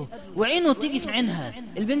يتقابلوا وعينه تيجي في عينها.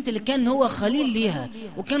 البنت اللي كان هو خليل ليها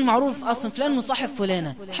وكان معروف أصلا فلان مصاحب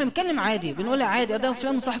فلانة، احنا بنتكلم عادي بنقولها عادي، ده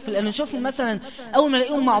فلان مصاحب فلانة. نشوفهم مثلا أول ما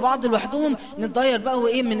نلاقيهم مع بعض لوحدهم نتضاير بقى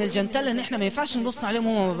وإيه من الجنتلة، إن احنا ما ينفعش نبص عليهم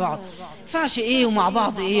هم مع بعض، ما ينفعش إيه ومع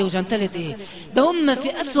بعض إيه وجنتلة إيه. ده هم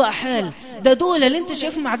في أسوأ حال. ده دول اللي انت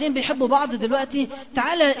شايفهم قاعدين بيحبوا بعض دلوقتي،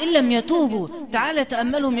 تعالى إن لم يتوبوا تعالى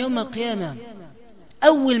تأملهم يوم القيامة.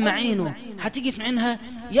 أول ما عينه هتيجي في عينها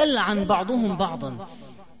يلعن بعضهم بعضا،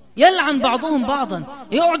 يلعن بعضهم بعضا،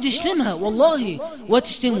 يقعد يشتمها والله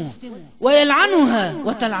وتشتمه، ويلعنها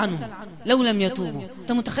وتلعنه لو لم يتوبوا.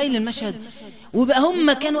 انت متخيل المشهد؟ وبقى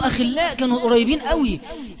هم كانوا أخلاء، كانوا قريبين قوي،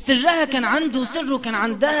 سرها كان عنده سره كان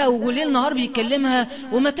عندها، وليل نهار بيكلمها،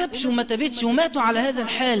 وما تبش وما تبتش، وماتوا على هذا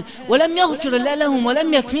الحال ولم يغفر الله لهم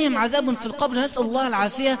ولم يكفيهم عذاب في القبر، نسأل الله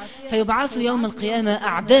العافية. فيبعثوا يوم القيامة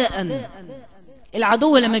أعداء.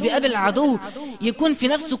 العدو لما بيقابل العدو يكون في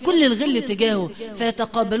نفسه كل الغل تجاهه،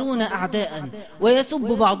 فيتقابلون أعداء ويسب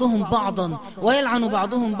بعضهم بعضا ويلعن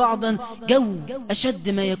بعضهم بعضا. جو أشد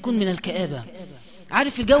ما يكون من الكآبة.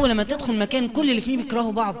 عارف الجو لما تدخل مكان كل اللي فيه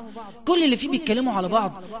بيكرهوا بعض، كل اللي فيه بيتكلموا على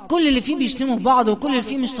بعض، كل اللي فيه بيشتموا في بعض، وكل اللي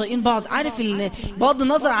فيه مش طايقين بعض. عارف بغض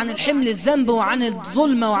النظر عن الحمل الذنب وعن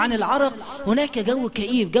الظلمة وعن العرق، هناك جو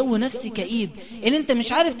كئيب، جو نفسي كئيب، ان انت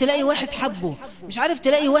مش عارف تلاقي واحد حبه، مش عارف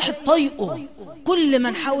تلاقي واحد طايقه. كل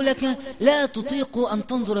من حولك لا تطيق أن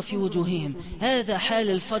تنظر في وجوههم. هذا حال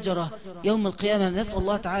الفجرة يوم القيامة، نسأل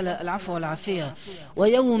الله تعالى العفو والعافية.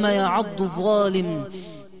 ويوم يعض الظالم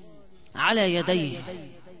على يديه،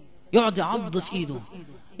 يقعد يعض في ايده،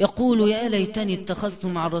 يقول يا ليتني اتخذت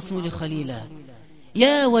مع الرسول خليلا،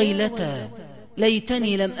 يا ويلتى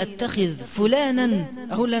ليتني لم اتخذ فلانا،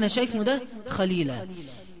 اهو اللي انا شايفه ده خليلا،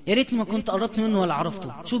 يا ريت ما كنت قربت منه ولا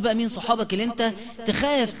عرفته. شوف بقى مين صحابك اللي انت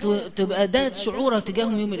تخاف تبقى ده شعورك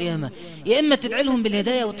تجاههم يوم القيامة. يا اما تدعي لهم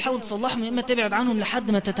بالهداية وتحاول تصلحهم، يا اما تبعد عنهم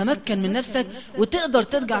لحد ما تتمكن من نفسك وتقدر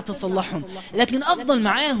ترجع تصلحهم. لكن افضل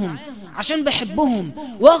معاهم عشان بحبهم،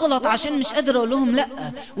 واغلط عشان مش قادر اقول لهم لا،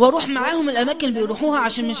 واروح معاهم الاماكن اللي بيروحوها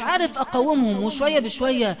عشان مش عارف اقاومهم، وشوية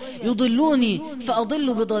بشوية يضلوني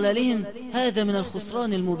فاضل بضلالهم. هذا من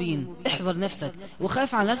الخسران المبين. احذر نفسك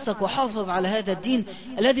وخاف على نفسك وحافظ على هذا الدين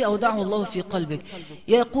الذي أودعه الله في قلبك.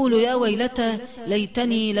 يقول يا ويلتى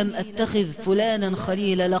ليتني لم أتخذ فلانا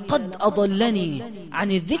خليلا لقد أضلني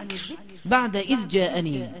عن الذكر بعد إذ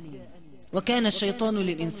جاءني وكان الشيطان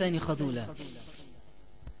للإنسان خذولا.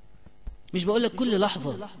 مش بقولك كل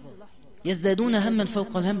لحظة يزدادون هما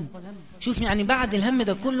فوق الهم. شوف يعني بعد الهم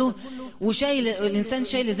ده كله وشايل الإنسان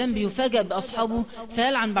شايل ذنب يفاجأ بأصحابه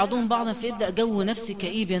فيلعن بعضهم بعضا فيبدأ جو نفسي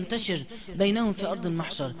كئيب ينتشر بينهم في أرض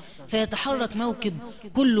المحشر فيتحرك موكب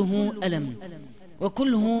كله ألم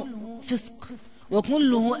وكله فسق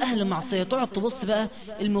وكله أهل معصية. تقعد تبص بقى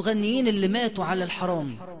المغنيين اللي ماتوا على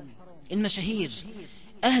الحرام، المشاهير،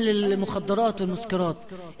 أهل المخدرات والمسكرات،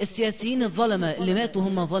 السياسيين الظلمة اللي ماتوا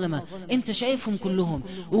هم ظلمة، انت شايفهم كلهم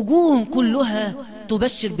وجوههم كلها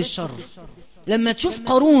تبشر بالشر. لما تشوف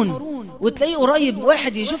قارون وتلاقيه قريب،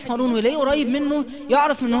 واحد يشوف قارون ويلاقيه قريب منه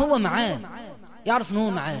يعرف ان هو معاه، يعرف ان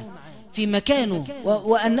هو معاه في مكانه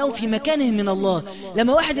وأنه في مكانه من الله.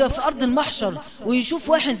 لما واحد يبقى في أرض المحشر ويشوف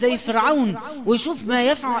واحد زي فرعون ويشوف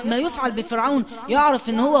ما يفعل بفرعون يعرف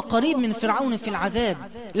ان هو قريب من فرعون في العذاب.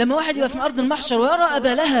 لما واحد يبقى في أرض المحشر ويرى أبا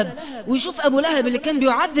لهب ويشوف أبو لهب اللي كان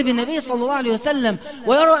بيعذب النبي صلى الله عليه وسلم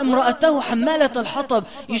ويرى امرأته حمالة الحطب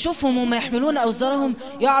يشوفهم وما يحملون أوزارهم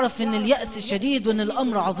يعرف ان اليأس شديد وان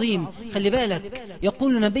الأمر عظيم. خلي بالك،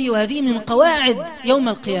 يقول النبي وهذه من قواعد يوم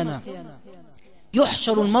القيامة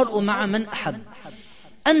يحشر المرء مع من أحب.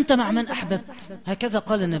 أنت مع من أحببت، هكذا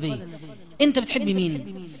قال النبي. أنت بتحب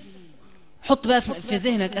مين؟ حط بقى في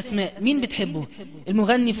ذهنك أسماء. مين بتحبه؟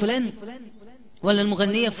 المغني فلان ولا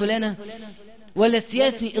المغنية فلانة ولا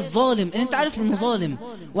السياسي الظالم اللي انت عارف انه ظالم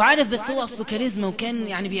وعارف بس هو اصله كاريزما وكان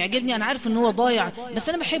يعني بيعجبني، انا عارف ان هو ضايع بس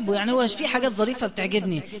انا بحبه، يعني هو في حاجات ظريفة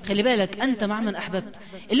بتعجبني. خلي بالك، انت مع من احببت.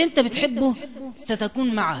 اللي انت بتحبه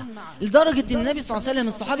ستكون معه. لدرجة النبي صلى الله عليه وسلم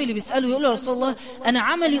الصحابي اللي بيسأله يقول له يا رسول الله انا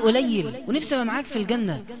عملي قليل ونفسي ابقى معاك في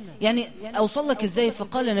الجنة، يعني اوصل لك ازاي؟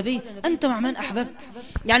 فقال النبي انت مع من احببت.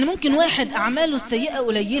 يعني ممكن واحد اعماله السيئة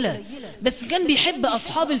قليلة بس كان بيحب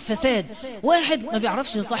اصحاب الفساد، واحد ما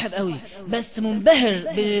بيعرفش يصاحب قوي بس منبهر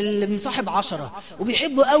بالمصاحب 10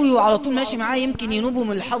 وبيحبه قوي وعلى طول ماشي معاه يمكن ينوبه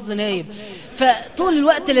من الحظ نايب، فطول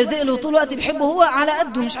الوقت لازق له وطول الوقت بيحبه، هو على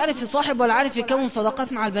قده مش عارف يصاحب ولا عارف يكون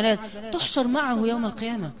صداقات مع البنات. تحشر معه يوم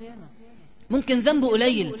القيامة. ممكن ذنبه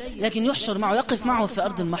قليل لكن يحشر معه، يقف معه في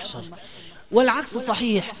أرض المحشر. والعكس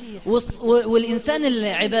صحيح، والإنسان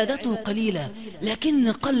اللي عبادته قليلة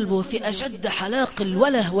لكن قلبه في أشد حلاق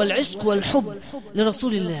الوله والعشق والحب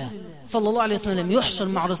لرسول الله صلى الله عليه وسلم يحشر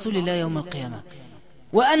مع رسول الله يوم القيامة.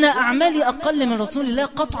 وأنا أعمالي أقل من رسول الله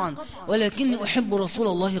قطعا ولكني أحب رسول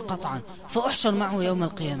الله قطعا فأحشر معه يوم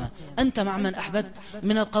القيامة. أنت مع من أحببت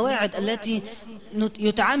من القواعد التي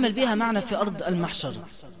يتعامل بها معنا في أرض المحشر.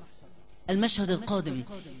 المشهد القادم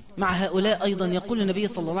مع هؤلاء أيضا يقول النبي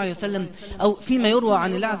صلى الله عليه وسلم أو فيما يروى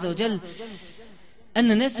عن الله عز وجل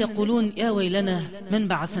أن الناس يقولون يا ويلنا من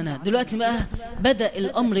بعثنا. دلوقتي بقى بدأ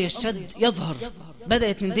الأمر يشتد يظهر،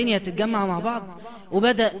 بدأت الدنيا تتجمع مع بعض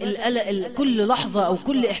وبدأ القلق كل لحظة أو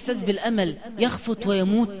كل إحساس بالأمل يخفت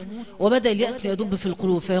ويموت وبدأ اليأس يدب في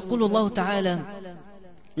القلوب. فيقول الله تعالى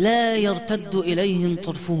لا يرتد إليهم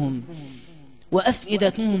طرفهم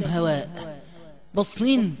وأفئدتهم هواء.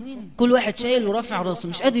 بصين كل واحد شايل ورافع راسه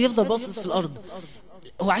مش قادر يفضل باصص في الأرض،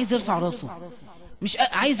 هو عايز يرفع راسه مش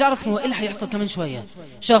عايز يعرف هو ايه اللي هيحصل كمان شويه.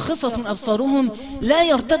 شاخصة أبصارهم لا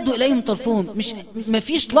يرتد إليهم طرفهم، مش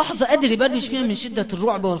مفيش لحظة قادر يبرش فيها من شدة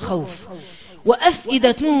الرعب والخوف.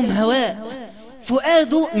 وأفئدتهم هواء،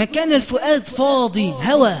 فؤاده مكان الفؤاد فاضي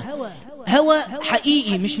هوى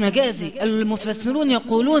حقيقي مش مجازي. المفسرون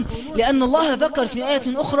يقولون لأن الله ذكر في آية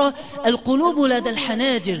أخرى القلوب لدى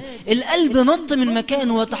الحناجر، القلب نط من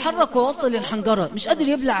مكانه وتحرك ووصل للحنجرة مش قادر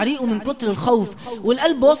يبلع ريقه من كتر الخوف،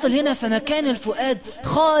 والقلب وصل هنا فمكان الفؤاد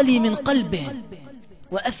خالي من قلبه.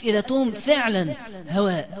 وأفئدتهم فعلا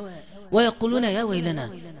هواء ويقولون يا ويلنا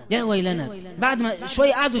يا ويلنا. بعد ما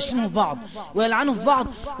شوية قعدوا يشتموا في بعض ويلعنوا في بعض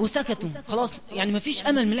وسكتوا خلاص، يعني مفيش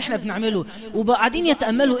أمل من اللي احنا بنعمله وقاعدين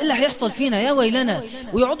يتأملوا إيه اللي هيحصل فينا يا ويلنا،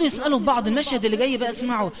 ويقعدوا يسألوا في بعض. المشهد اللي جاي بقى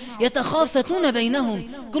اسمعوا، يتخافتون بينهم،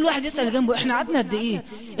 كل واحد يسأل اللي جنبه احنا قعدنا قد ايه؟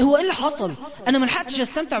 هو ايه اللي حصل؟ انا ما لحقتش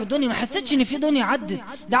استمتع بالدنيا، ما حسيتش ان في دنيا عدت،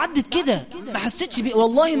 ده عدت كده ما حسيتش بيها،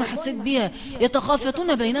 والله ما حسيت بيها.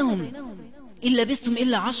 يتخافتون بينهم إن لبثتم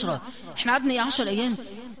إلا 10، احنا قعدنا ايه 10 أيام؟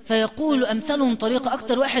 فيقول أمثالهم طريقة،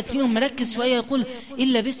 أكتر واحد فيهم مركز شوية يقول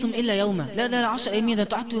إن لبثتم إلا يوما. لا 10 أيام ده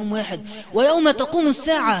قعدتوا يوم واحد. ويوم تقوم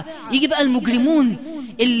الساعة يجي بقى المجرمون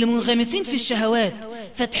اللي منغمسين في الشهوات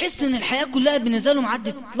فتحس ان الحياة كلها بالنسبة لهم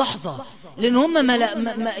عدت لحظة، لأن هم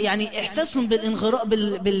يعني إحساسهم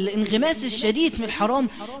بالانغماس الشديد في الحرام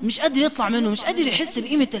مش قادر يطلع منه، مش قادر يحس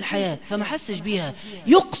بقيمة الحياة، فما حسش بيها.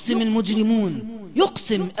 يقسم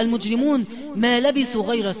المجرمون ما لبثوا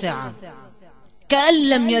غير ساعة كأن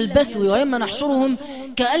لم يلبثوا، ويوم نحشرهم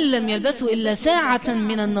كأن لم يلبثوا إلا ساعة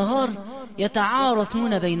من النهار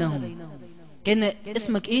يتعارفون بينهم. كان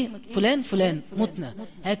اسمك ايه؟ فلان متنا.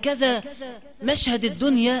 هكذا مشهد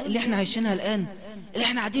الدنيا اللي احنا عايشينها الآن، اللي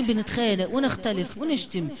احنا قاعدين بنتخانق ونختلف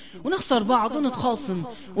ونشتم ونخسر بعض ونتخاصم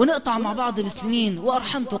ونقطع مع بعض بسنين،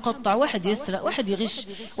 وأرحام تقطع، واحد يسرق، واحد يغش،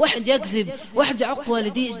 واحد يكذب، واحد يعق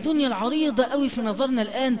والديه. الدنيا العريضة قوي في نظرنا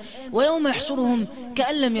الآن. ويوم يحشرهم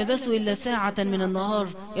كأن لم يلبثوا إلا ساعة من النهار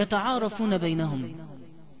يتعارفون بينهم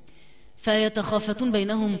فيتخافتون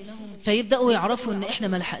بينهم، فيبدأوا يعرفوا ان احنا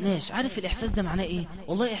ما لحقناش. عارف الإحساس ده معناه ايه؟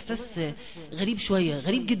 والله إحساس غريب شوية،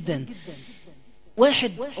 غريب جدا.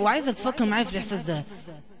 واحد، وعايزك تفكر معايا في الإحساس ده.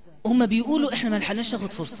 هم بيقولوا احنا ما لحقناش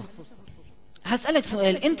ناخد فرصة. هسألك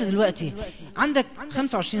سؤال، انت دلوقتي عندك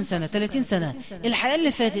 25 سنة 30 سنة، الحياة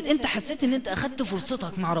اللي فاتت انت حسيت ان انت أخدت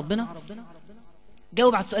فرصتك مع ربنا؟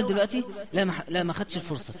 جاوب على السؤال دلوقتي. لا ما خدش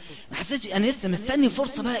الفرصة، ما حسيتش. انا لسه مستني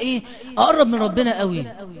فرصة بقى ايه، اقرب من ربنا قوي.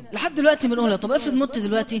 لحد دلوقتي بنقولها. طب افرض مت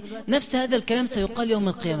دلوقتي، نفس هذا الكلام سيقال يوم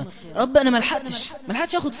القيامة. رب انا ما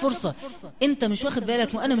لحقتش اخد فرصة. انت مش واخد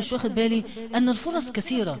بالك وانا مش واخد بالي ان الفرص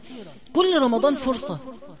كثيرة. كل رمضان فرصة،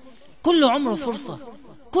 كل عمره فرصة،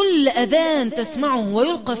 كل أذان تسمعه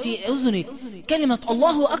ويلقى في أذنك كلمة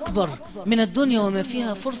الله أكبر من الدنيا وما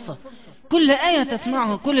فيها فرصة. كل آية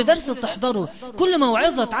تسمعها، كل درس تحضره، كل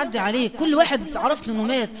موعظة تعدي عليك، كل واحد عرفت انه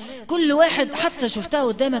مات، كل واحد حادثة شفتها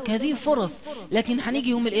قدامك، هذه فرص. لكن هنيجي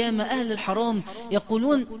يوم القيامة أهل الحرام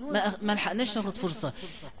يقولون ما لحقناش ناخد فرصة.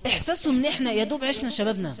 إحساسهم ان احنا يا دوب عشنا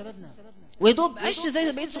شبابنا، ويدوب عشت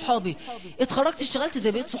زي بقيت صحابي، اتخرجت اشتغلت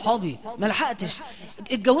زي بقيت صحابي، ما لحقتش،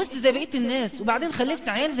 اتجوزت زي بقيت الناس، وبعدين خلفت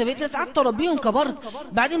عيال زي بقيت الناس، قعدت اربيهم كبرت،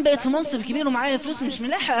 بعدين بقيت في منصب كبير ومعايا فلوس، مش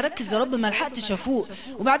ملاحق اركز، يا رب ما لحقتش افوق،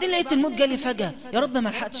 وبعدين لقيت الموت جالي فجأة، يا رب ما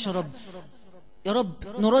لحقتش، يا رب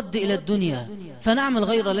نرد إلى الدنيا فنعمل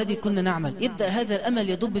غير الذي كنا نعمل. يبدأ هذا الأمل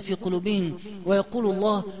يدب في قلوبهم، ويقول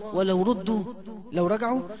الله لو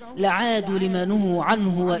رجعوا لعادوا لما نهوا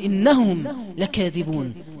عنه وإنهم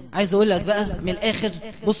لكاذبون. عايز أقول لك بقى من الآخر،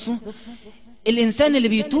 بصوا، الإنسان اللي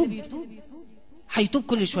بيتوب هيتوب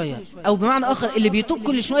كل شوية، أو بمعنى آخر اللي بيتوب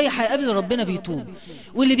كل شوية هيقابل ربنا بيتوب،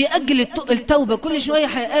 واللي بيأجل التوبة كل شوية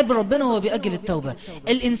هيقابل ربنا وهو بيأجل التوبة.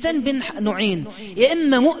 الإنسان بين نوعين، يا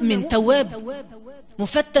إما مؤمن تواب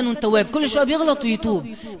مفتن تواب كل شوية بيغلط ويتوب،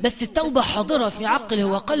 بس التوبة حاضرة في عقله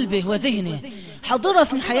وقلبه وذهنه، حاضرة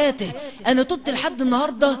في حياته. أنا تبت لحد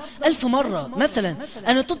النهاردة 1000 مرة مثلا،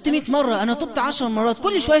 أنا تبت 100 مرة، أنا تبت 10 مرات،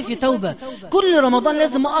 كل شوية في توبة. كل رمضان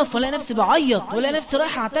لازم أقف ولا نفسي بعيط، ولا نفسي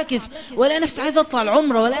رايحة أعتكف، ولا نفسي عايز أطلع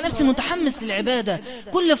العمرة، ولا نفسي متحمس للعبادة.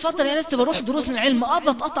 كل فترة يا نفسي بروح دروس العلم،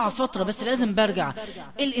 بتقطع فترة بس لازم برجع.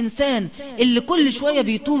 الإنسان اللي كل شوية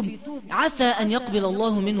بيتوب عسى أن يقبل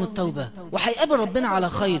الله منه التوبة وهيقابل ربنا على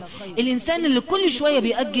خير. الإنسان اللي كل شوية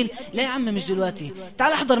بيأجل، لا يا عم مش دلوقتي،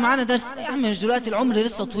 تعال احضر معانا درس، لا يا عم مش دلوقتي، العمر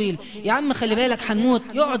لسه طويل، يا عم خلي بالك هنموت،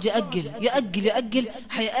 يقعد يأجل،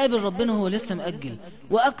 هيقابل ربنا هو لسه مأجل.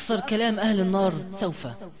 وأكثر كلام أهل النار سوف.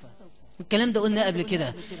 الكلام ده قلنا قبل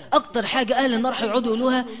كده، أكتر حاجة أهل النار هيقعدوا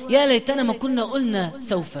يقولوها يا ليتنا ما كنا قلنا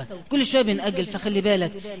سوف. كل شوية بنأجل، فخلي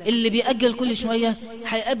بالك اللي بيأجل كل شوية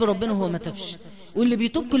هيقابل ربنا هو ما تابش، واللي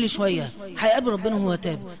بيتوب كل شوية هيقابل ربنا هو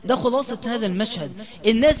تاب. ده خلاصة هذا المشهد.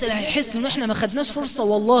 الناس اللي هيحسوا ان احنا ما خدناش فرصة،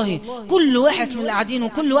 والله كل واحد من القاعدين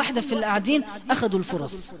وكل واحدة في القاعدين اخدوا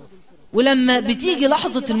الفرص. ولما بتيجي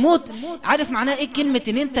لحظة الموت، عارف معناه ايه كلمة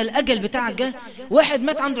ان انت الاجل بتاعك جه؟ واحد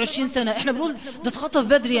مات عنده 20 سنة، احنا بنقول ده اتخطف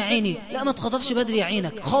بدري يا عيني، لا ما اتخطفش بدري يا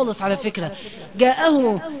عينك خالص. على فكرة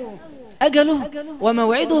جاءه اجله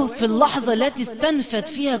وموعده في اللحظة التي استنفت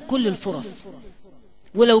فيها كل الفرص.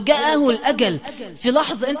 ولو جاءه الأجل في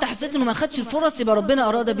لحظة انت حسيت انه ما خدش الفرص، يبقى ربنا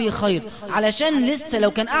أراد به خير، علشان لسه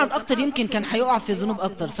لو كان قاعد أكتر يمكن كان هيقع في ذنوب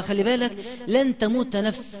أكتر. فخلي بالك لن تموت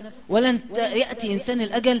نفس ولن يأتي إنسان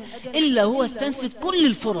الأجل إلا هو استنفد كل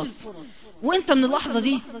الفرص. وانت من اللحظة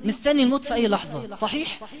دي مستني الموت في أي لحظة،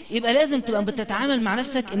 صحيح؟ يبقى لازم تبقى بتتعامل مع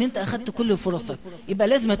نفسك ان انت أخدت كل فرصك، يبقى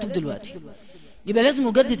لازم أتوب دلوقتي، يبقى لازم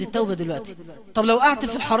أجدد التوبة دلوقتي. طب لو قعدت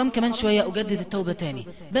في الحرام كمان شوية أجدد التوبة تاني.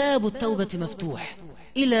 باب التوبة مفتوح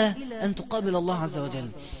إلى أن تقابل الله عز وجل.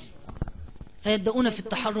 فيبدأون في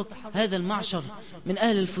التحرك هذا المعشر من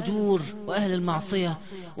أهل الفجور وأهل المعصية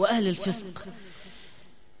وأهل الفسق.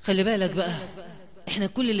 خلي بالك بقى، احنا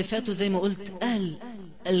كل اللي فاتوا زي ما قلت أهل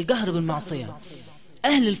الجهر بالمعصية،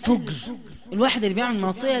 أهل الفجر. الواحد اللي بيعمل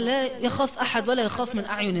معصية لا يخاف أحد ولا يخاف من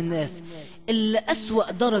أعين الناس. اللي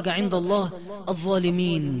أسوأ درجة عند الله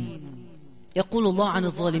الظالمين. يقول الله عن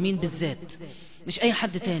الظالمين بالذات، مش أي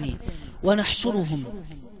حد تاني. ونحشرهم،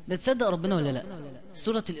 بتصدق ربنا ولا لا؟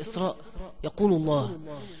 سورة الإسراء يقول الله: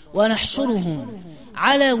 ونحشرهم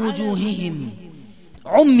على وجوههم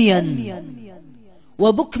عميا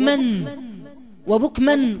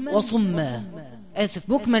وبكما وصما. آسف،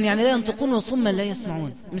 بكما يعني لا ينطقون، وصما لا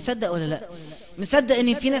يسمعون. مصدق ولا لا؟ مصدق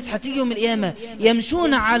ان في ناس هتيجي يوم القيامة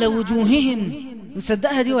يمشون على وجوههم؟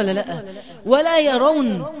 مصدقها دي ولا لا؟ ولا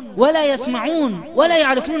يرون ولا يسمعون ولا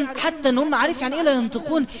يعرفون، حتى ان هم عارف يعني ايه لا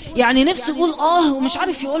ينطقون، يعني نفسه يقول ومش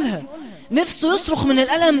عارف يقولها، نفسه يصرخ من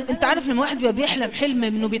الألم. انت عارف لما واحد بيبقى بيحلم حلم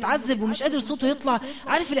انه بيتعذب ومش قادر صوته يطلع،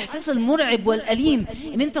 عارف الإحساس المرعب والأليم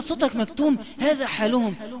ان انت صوتك مكتوم؟ هذا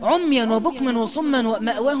حالهم، عميا وبكما وصما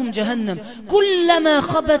ومأواهم جهنم كلما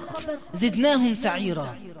خبت زدناهم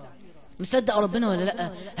سعيرا. مصدق ربنا ولا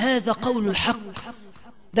لا؟ هذا قول الحق،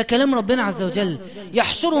 ده كلام ربنا عز وجل.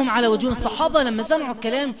 يحشرهم على وجوه. الصحابة لما سمعوا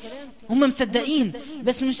الكلام هم مصدقين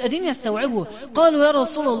بس مش قادرين يستوعبوا. قالوا: يا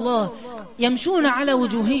رسول الله، يمشون على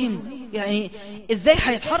وجوههم، يعني ازاي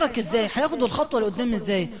هيتحرك؟ ازاي هياخدوا الخطوة لقدام؟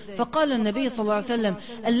 ازاي؟ فقال النبي صلى الله عليه وسلم: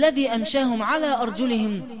 الذي أمشاهم على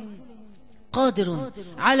أرجلهم قادر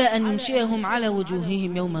على أن يمشيهم على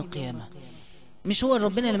وجوههم يوم القيامة. مش هو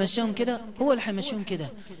ربنا اللي مشاهم كده؟ هو اللي هيمشيهم كده.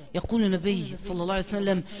 يقول النبي صلى الله عليه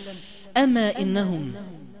وسلم: أما إنهم،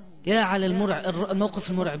 يا على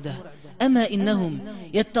الموقف المرعب ده، أما إنهم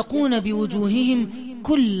يتقون بوجوههم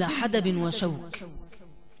كل حدب وشوك.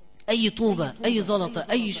 أي طوبة، أي زلطة،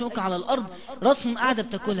 أي شوكة على الأرض راسهم قاعدة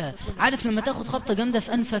بتاكلها. عارف لما تاخد خبطة جامدة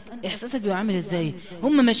في أنفك إحساسك بيبقى عامل إزاي؟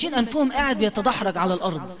 هم ماشيين أنفهم قاعد بيتدحرج على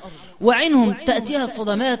الأرض، وعينهم تأتيها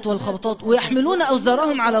الصدمات والخبطات، ويحملون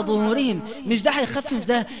أوزارهم على ظهورهم. مش ده هيخفف،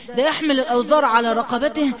 ده يحمل الأوزار على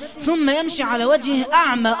رقبته ثم يمشي على وجهه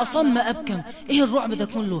أعمى أصم أبكم. إيه الرعب ده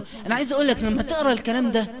كله؟ أنا عايز أقول لك لما تقرأ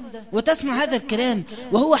الكلام ده وتسمع هذا الكلام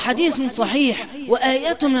وهو حديث صحيح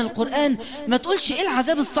وآيات من القرآن، ما تقولش إيه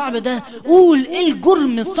العذاب الصعب ده، قول إيه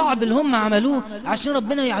الجرم الصعب اللي هم عملوه عشان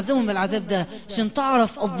ربنا يعذبهم بالعذاب ده، عشان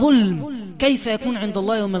تعرف الظلم كيف يكون عند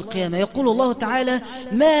الله يوم القيامة. يقول الله تعالى: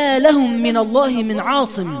 ما لهم من الله من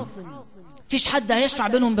عاصم. فيش حد هيشفع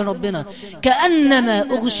بينهم بين ربنا. كأنما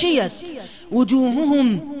أغشيت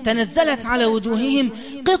وجوههم، تنزلت على وجوههم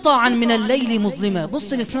قطعا من الليل مظلمة.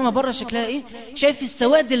 بص للسماء بره شكلها ايه؟ شايف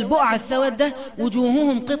السواد، البقع السواد ده؟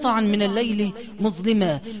 وجوههم قطعا من الليل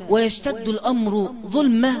مظلمة، ويشتد الأمر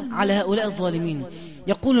ظلمة على هؤلاء الظالمين.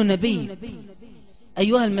 يقول النبي: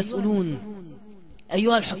 أيها المسؤولون،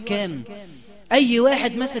 أيها الحكام، أي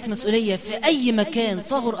واحد مسك مسؤولية في أي مكان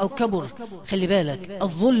صغر أو كبر، خلي بالك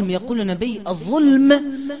الظلم، يقول النبي: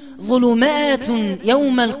 الظلم ظلمات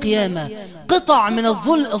يوم القيامة، قطع من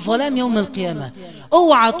الظلام يوم القيامة.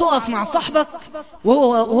 اوعى تقف مع صاحبك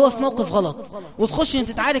وهو في موقف غلط وتخش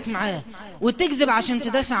انت تتعارك معاه وتكذب عشان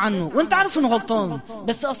تدافع عنه وانت عارف انه غلطان،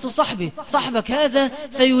 بس اصل صاحبك هذا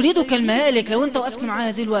سيريدك المهالك لو انت وقفت معاه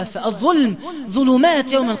هذه الوقفة. الظلم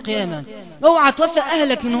ظلمات يوم القيامة. اوعى توافق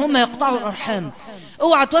اهلك ان هم يقطعوا الارحام،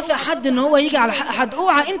 اوعى توافق حد ان هو يجي على حق حد،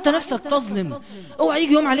 اوعى انت نفسك تظلم، اوعى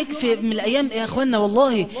يجي يوم عليك في من الايام. يا اخوانا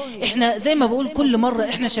والله احنا زي ما بقول كل مرة،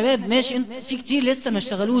 احنا شباب ماشي، انت في كتير لسه ما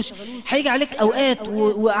اشتغلوش، هيجي عليك اوقات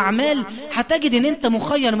واعمال هتجد ان انت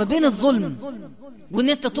مخير ما بين الظلم وان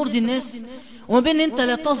انت ترضي الناس، وما بين ان انت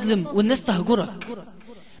لا تظلم والناس تهجرك،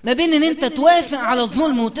 ما بين ان انت توافق على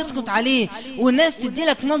الظلم وتسكت عليه والناس تدي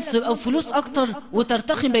لك منصب او فلوس اكتر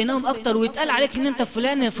وترتقي بينهم اكتر ويتقال عليك ان انت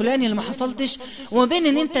فلان اللي ما حصلتش، وما بين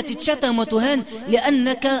ان انت تتشتم وتهان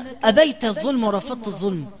لانك ابيت الظلم ورفضت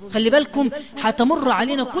الظلم. خلي بالكم هتمر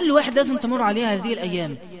علينا، كل واحد لازم تمر عليها هذه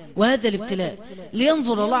الايام، وهذا الابتلاء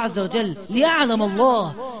لينظر الله عز وجل، ليعلم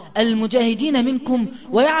الله المجاهدين منكم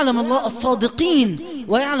ويعلم الله الصادقين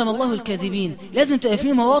ويعلم الله الكاذبين. لازم تبقى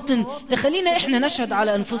في مواطن تخلينا احنا نشهد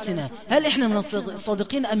على انفسنا هل احنا من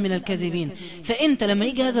الصادقين ام من الكاذبين. فانت لما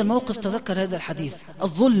يجي هذا الموقف تذكر هذا الحديث: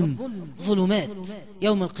 الظلم ظلمات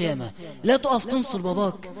يوم القيامة. لا تقف تنصر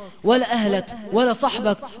باباك ولا اهلك ولا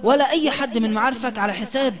صاحبك ولا اي حد من معارفك على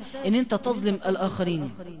حساب ان انت تظلم الاخرين.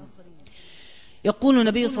 يقول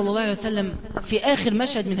النبي صلى الله عليه وسلم في آخر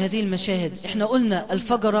مشهد من هذه المشاهد، احنا قلنا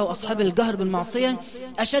الفجرة وأصحاب الجهر بالمعصية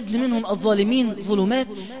أشد منهم الظالمين ظلمات،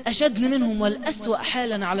 أشد منهم والأسوأ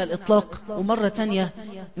حالا على الإطلاق، ومرة تانية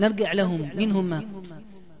نرجع لهم مين هم؟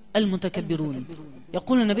 المتكبرون.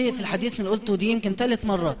 يقول النبي في الحديث اللي قلته دي يمكن 3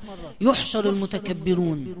 مرة: يحشر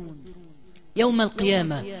المتكبرون يوم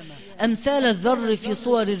القيامة أمثال الذر في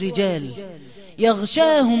صور الرجال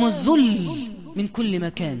يغشاهم الذل من كل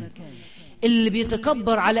مكان. اللي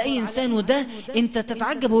بيتكبر على أي إنسان، وده أنت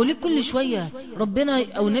تتعجب هو ليه كل شوية ربنا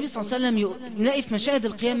أو النبي صلى الله عليه وسلم نلاقي في مشاهد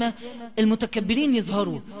القيامة المتكبرين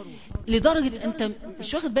يظهروا. لدرجة أنت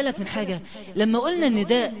مش واخد بالك من حاجة. لما قلنا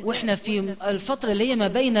النداء وإحنا في الفترة اللي هي ما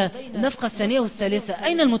بين النفقة الثانية والثالثة،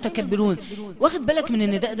 أين المتكبرون؟ واخد بالك من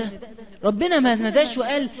النداء ده؟ ربنا ما نداش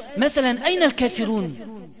وقال مثلا أين الكافرون؟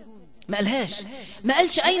 ما قالهاش. ما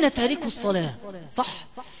قالش أين تاركوا الصلاة، صح؟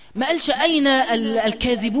 ما قالش أين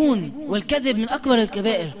الكاذبون، والكذب من أكبر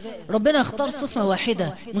الكبائر. ربنا اختار صفة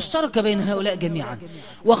واحدة مشتركة بين هؤلاء جميعا،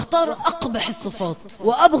 واختار أقبح الصفات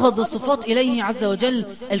وأبغض الصفات إليه عز وجل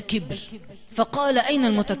الكبر، فقال أين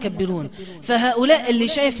المتكبرون؟ فهؤلاء اللي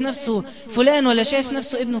شايف نفسه فلان ولا شايف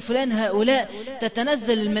نفسه ابن فلان، هؤلاء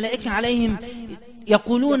تتنزل الملائكة عليهم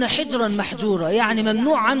يقولون حجرا محجورا، يعني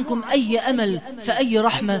ممنوع عنكم أي أمل في أي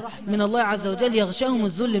رحمة من الله عز وجل، يغشاهم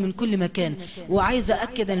الذل من كل مكان. وعايز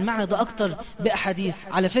أكد المعنى ده أكتر بأحاديث.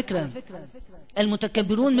 على فكرة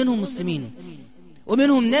المتكبرون منهم مسلمين،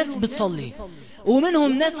 ومنهم ناس بتصلي،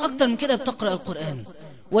 ومنهم ناس أكتر من كده بتقرأ القرآن،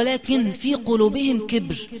 ولكن في قلوبهم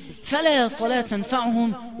كبر، فلا صلاة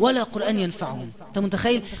تنفعهم ولا قرآن ينفعهم. أنت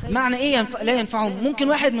متخيل معنى إيه لا ينفعهم؟ ممكن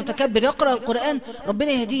واحد متكبر يقرأ القرآن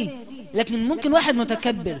ربنا يهديه، لكن ممكن واحد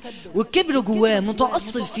متكبر والكبر جواه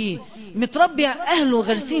متأصل فيه، متربي أهله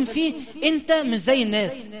غرسين فيه، أنت مش زي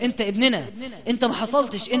الناس، أنت ابننا، أنت ما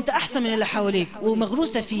حصلتش، أنت أحسن من اللي حواليك،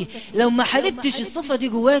 ومغروسة فيه. لو ما حاربتش الصفة دي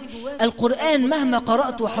جواك، القرآن مهما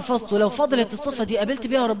قرأت وحفظته لو فضلت الصفة دي قابلت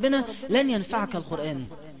بها ربنا لن ينفعك القرآن.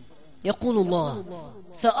 يقول الله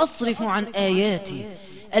سأصرف عن آياتي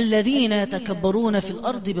الذين يتكبرون في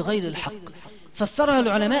الأرض بغير الحق. فسرها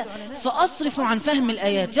العلماء سأصرف عن فهم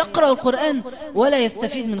الآيات، يقرأ القرآن ولا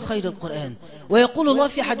يستفيد من خير القرآن. ويقول الله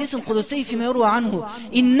في حديث القدسي فيما يروى عنه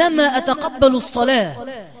إنما أتقبل الصلاة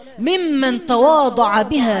ممن تواضع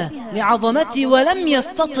بها لعظمتي ولم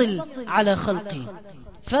يستطل على خلقي.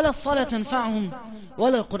 فلا الصلاة تنفعهم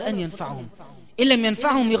ولا القرآن ينفعهم. إن لم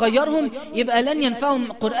ينفعهم يغيرهم، يبقى لن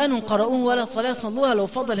ينفعهم قرآن قرأوه ولا صلاة صلوها لو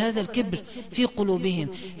فضل هذا الكبر في قلوبهم.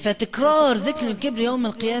 فتكرار ذكر الكبر يوم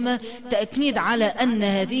القيامة تأكيد على أن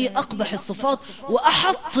هذه أقبح الصفات،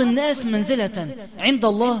 وأحط الناس منزلة عند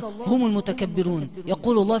الله هم المتكبرون.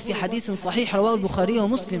 يقول الله في حديث صحيح رواه البخاري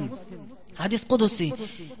ومسلم، حديث قدسي: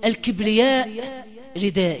 الكبرياء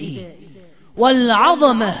ردائي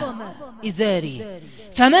والعظمة إزاري،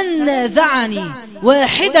 فمن نازعني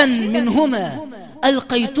واحدا منهما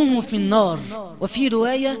ألقيته في النار. وفي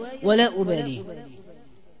رواية ولا أبالي.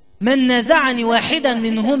 من نازعني واحدا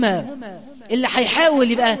منهما، اللي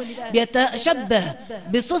هيحاول يبقى بيتشبه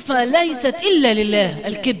بصفة ليست إلا لله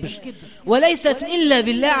الكبر، وليست إلا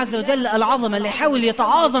بالله عز وجل العظمة، اللي يحاول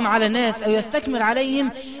يتعاظم على الناس أو يستكمل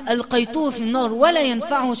عليهم ألقيته في النار، ولا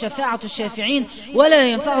ينفعه شفاعة الشافعين،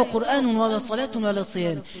 ولا ينفعه قرآن ولا صلاة ولا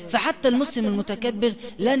صيام. فحتى المسلم المتكبر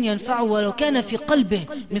لن ينفعه ولو كان في قلبه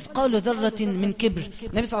مثقال ذرة من كبر.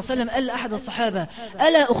 النبي صلى الله عليه وسلم قال لأحد الصحابة: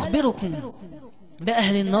 ألا أخبركم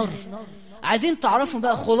بأهل النار؟ عايزين تعرفوا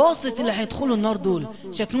بقى خلاصة اللي هيدخلوا النار دول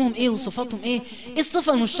شكلهم ايه وصفاتهم ايه؟ ايه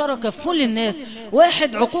الصفة المشتركة في كل الناس؟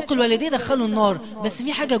 واحد عقوق الوالدين دخلوا النار، بس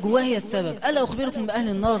في حاجة جواه هي السبب. ألا أخبركم بأهل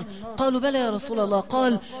النار؟ قالوا بلى يا رسول الله.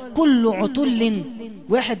 قال: كل عتل،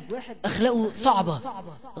 واحد أخلاقه صعبة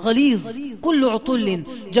غليظ، كل عتل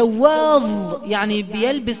جواظ، يعني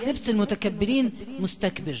بيلبس لبس المتكبرين،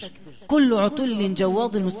 مستكبر، كل عتل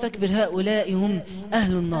جواظ المستكبر، هؤلاء هم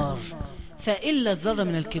أهل النار. فإلا الذرة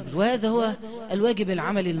من الكبر. وهذا هو الواجب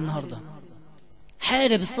العملي للنهاردة.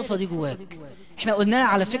 حارب الصفة دي جواك. احنا قلناها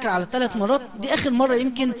على فكرة على 3 مرات، دي آخر مرة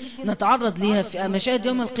يمكن نتعرض ليها في مشاهد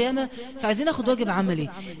يوم القيامة، فعايزين ناخد واجب عملي.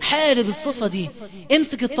 حارب الصفة دي،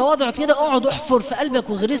 امسك التواضع كده، اقعد احفر في قلبك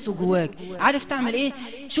وغرسه جواك. عارف تعمل ايه؟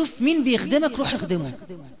 شوف مين بيخدمك روح اخدمه.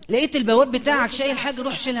 لقيت البواب بتاعك شايل حاجة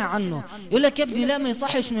روح شيلها عنه. يقول لك يا ابني لا ما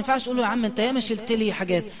يصحش ما ينفعش، قول له يا عم انت ياما شلت لي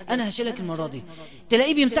حاجات، انا هشيلك المرة دي.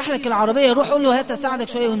 تلاقيه بيمسح لك العربية، روح قول له هات اساعدك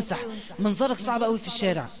شوية وامسح. منظرك صعب قوي في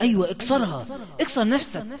الشارع، ايوه اكسرها، اكسر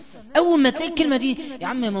نفسك. اول ما تلاقي الكلمة دي يا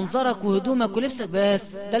عم منظرك وهدومك ولبسك،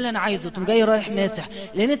 بس ده اللي انا عايزه، تقوم جاي رايح ماسح،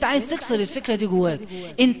 لان انت عايز تكسر الفكرة دي جواك.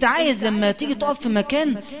 انت عايز لما تيجي تقف في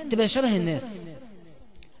مكان تبقى شبه الناس،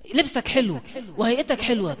 لبسك حلو وهيئتك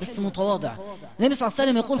حلوة بس متواضع. النبي صلى الله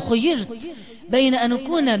عليه وسلم يقول: خيرت بين أن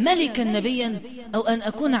أكون ملكا نبيا أو أن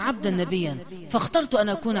أكون عبدا نبيا، فاخترت أن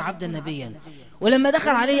أكون عبدا نبيا. ولما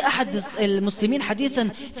دخل عليه أحد المسلمين حديثا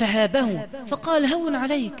فهابه فقال: هون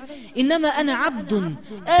عليك، إنما أنا عبد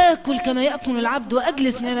آكل كما يأكل العبد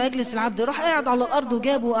وأجلس كما يجلس العبد. راح قاعد على الأرض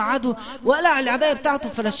وجابه وقعده وقلع العباية بتاعته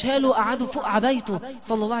فرشها له وقعده فوق عبايته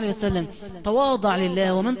صلى الله عليه وسلم. تواضع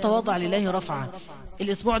لله، ومن تواضع لله رفعه.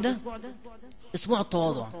 الأسبوع ده أسبوع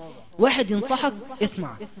التواضع. واحد ينصحك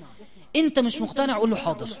اسمع، انت مش مقتنع قول له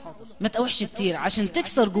حاضر، ما تقوحش كتير عشان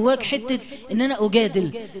تكسر جواك حتة ان انا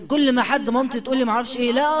اجادل. كل ما حد مامتي تقول لي معرفش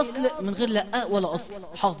ايه، لا اصل، من غير لا ولا اصل،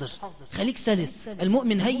 حاضر. خليك سلس،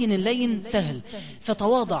 المؤمن هين اللين سهل.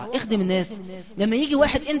 فتواضع، اخدم الناس. لما يجي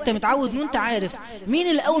واحد انت متعود وانت عارف مين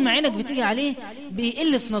اللي اول ما عينك بتيجي عليه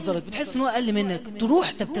بيقل في نظرك، بتحس ان هو اقل منك،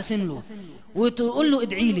 تروح تبتسم له وتقول له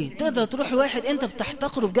ادعي لي. تقدر تروح لواحد انت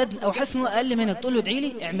بتحتقره بجد او حاسس ان هو اقل منك تقول له ادعي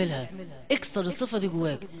لي، اعملها. اكسر الصفة دي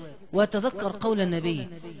جواك. وتذكر قول النبي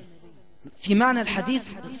في معنى الحديث،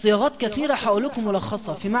 صياغات كثيرة هقول لكم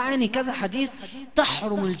ملخصة في معاني كذا حديث: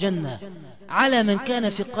 تحرم الجنة على من كان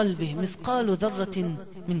في قلبه مثقال ذرة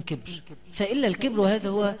من كبر، فإلا الكبر. وهذا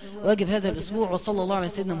هو واجب هذا الأسبوع. وصلى الله على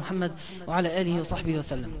سيدنا محمد وعلى آله وصحبه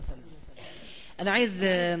وسلم. أنا عايز،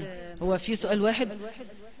 هو في سؤال واحد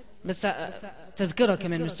بس تذكرة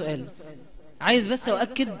كمان من السؤال، عايز بس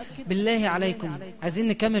أؤكد بالله عليكم، عايزين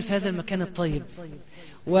نكمل في هذا المكان الطيب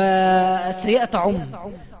والسيئة تعم.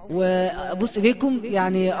 وأبوس إليكم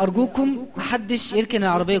يعني أرجوكم محدش يركن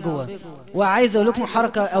العربية جوه. وعايز أقول لكم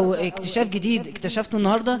حركة أو اكتشاف جديد اكتشفته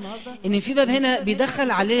النهاردة، إن في باب هنا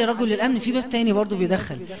بيدخل عليه رجل الأمن، في باب تاني برضو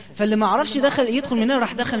بيدخل، فاللي ما عرفش يدخل من هنا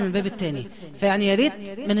راح دخل من الباب التاني. فيعني يا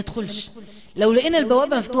ريت ما ندخلش. لو لقينا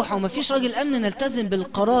البوابة مفتوحة وما فيش راجل أمن نلتزم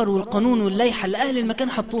بالقرار والقانون واللائحة اللي أهل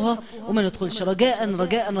المكان حطوها وما ندخلش. رجاء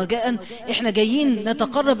رجاء رجاء، إحنا جايين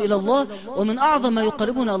نتقرب إلى الله، ومن أعظم ما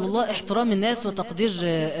يقربنا إلى الله احترام الناس وتقدير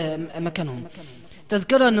مكانهم.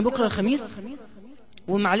 تذكرة أن بكرة الخميس،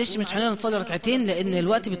 ومعلش مش هنقدر نصلي ركعتين لأن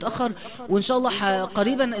الوقت بيتأخر، وإن شاء الله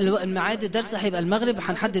قريبا الميعاد الدرس هيبقى المغرب،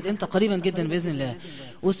 هنحدد إمتى قريبا جدا بإذن الله.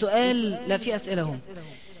 وسؤال، لا في أسئلة هم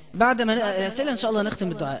بعد ما الأسئلة إن شاء الله نختم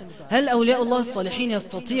بالدعاء. هل أولياء الله الصالحين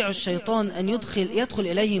يستطيع الشيطان أن يدخل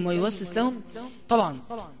إليهم ويوسوس لهم؟ طبعا.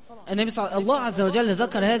 النبي الله عز وجل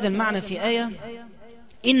ذكر هذا المعنى في آية: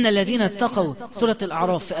 إن الذين اتقوا، سورة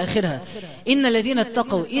الأعراف في آخرها: إن الذين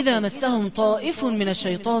اتقوا إذا مسهم طائف من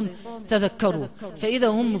الشيطان تذكروا فإذا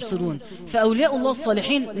هم مبصرون. فأولياء الله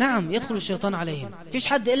الصالحين نعم يدخل الشيطان عليهم، فيش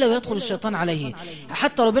حد إلا ويدخل الشيطان عليه.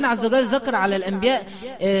 حتى ربنا عز وجل ذكر على الأنبياء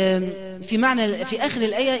في معنى في آخر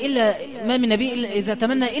الآية: إلا ما من نبي إلا إذا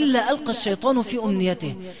تمنى إلا ألقى الشيطان في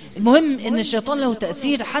أمنيته. المهم إن الشيطان له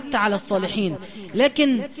تأثير حتى على الصالحين،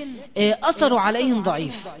 لكن أثره عليهم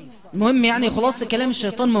ضعيف. المهم يعني خلاص كلام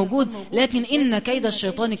الشيطان موجود، لكن إن كيد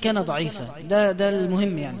الشيطان كان ضعيفا. ده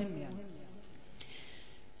المهم يعني.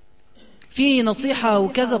 في نصيحة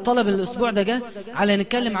وكذا طلب الأسبوع ده جه على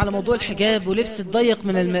نتكلم على موضوع الحجاب ولبس الضيق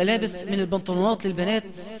من الملابس، من البنطلونات للبنات،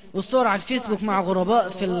 والصور على الفيسبوك مع غرباء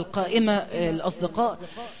في القائمة الأصدقاء.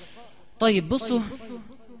 طيب بصوا،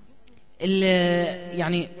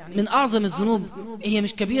 يعني من أعظم الذنوب، هي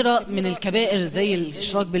مش كبيرة من الكبائر زي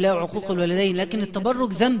الإشراك بالله وعقوق الوالدين، لكن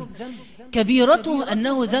التبرج ذنب كبيرته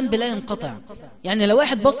أنه ذنب لا ينقطع. يعني لو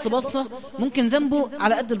واحد بصة ممكن ذنبه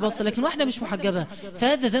على قد البصة، لكن واحدة مش محجبة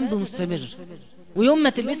فهذا ذنب مستمر. ويوم ما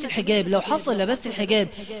تلبسي الحجاب، لو حصل لبست الحجاب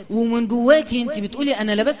ومن جواكي انت بتقولي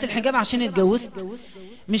أنا لبست الحجاب عشان اتجوزت،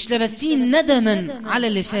 مش لبستين ندما على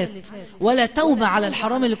اللي فات ولا توبة على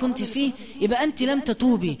الحرام اللي كنت فيه، يبقى أنت لم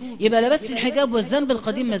تتوبي، يبقى لبست الحجاب والذنب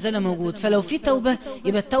القديم ما زال موجود. فلو في توبة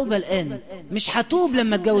يبقى التوبة الآن، مش هتوب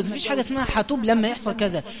لما اتجوز. مفيش حاجة اسمها هتوب لما يحصل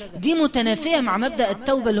كذا، دي متنافية مع مبدأ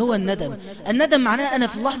التوبة اللي هو الندم. الندم معناه أنا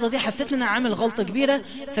في اللحظة دي حسيت أن أنا عامل غلطة كبيرة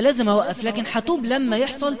فلازم أوقف، لكن هتوب لما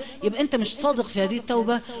يحصل، يبقى أنت مش صادق في هذه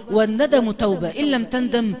التوبة. والندم توبة، إن لم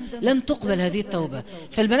تندم لن تقبل هذه التوبة.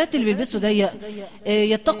 فالبنات اللي بيلبسوا ضيق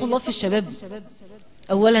يتقوا الله في الشباب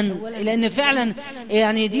أولا، لأن فعلا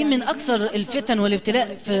يعني دي من أكثر الفتن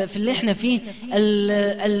والابتلاء في اللي احنا فيه،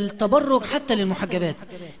 التبرج حتى للمحجبات.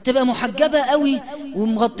 تبقى محجبة قوي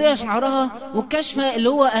ومغطية شعرها، والكشفة اللي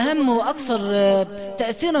هو أهم وأكثر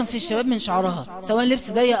تأثيرا في الشباب من شعرها، سواء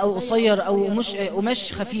لبس ضيق أو قصير أو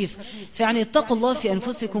قماش خفيف. فيعني اتقوا الله في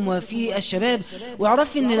أنفسكم وفي الشباب،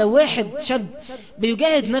 واعرفي إن لو واحد شاب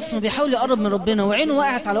بيجاهد نفسه وبيحاول يقرب من ربنا وعينه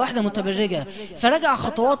وقعت على واحدة متبرجة فرجع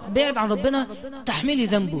خطوات بعد عن ربنا، تحملي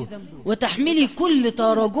ذنبه وتحملي كل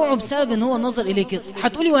تراجعه بسبب ان هو نظر اليك.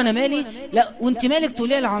 هتقولي وانا مالي؟ لا، وانت مالك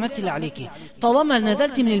تقولي لو عملت اللي عليكي. طالما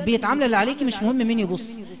نزلتي من البيت عامله اللي عليكي، مش مهم مين يبص،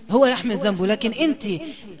 هو يحمل ذنبه. لكن انت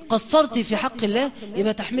قصرتي في حق الله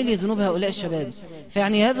يبقى تحملي ذنوب هؤلاء الشباب.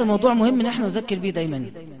 فيعني هذا الموضوع مهم ان احنا نذكر بيه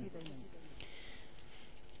دايما.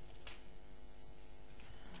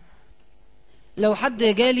 لو حد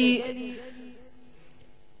جالي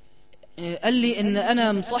قال لي ان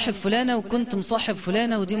انا مصاحب فلانة وكنت مصاحب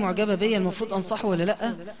فلانة ودي معجبة بيا، المفروض انصحه ولا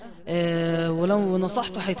لا؟ ولو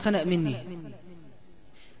نصحته هيتخنق مني.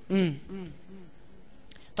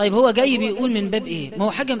 طيب هو جاي بيقول من باب ايه؟ ما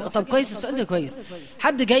هو حاجه. طب كويس، السؤال ده كويس.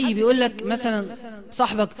 حد جاي بيقول لك مثلا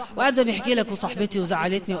صاحبك وقاعد بيحكي لك وصاحبتي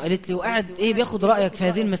وزعلتني وقالت لي، وقاعد ايه بياخد رايك في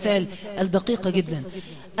هذه المسائل الدقيقه جدا.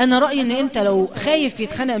 انا رايي ان انت لو خايف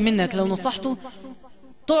يتخنق منك لو نصحته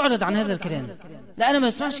تعرض عن هذا الكلام. لا انا ما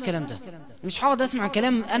اسمعش الكلام ده، مش هقعد اسمع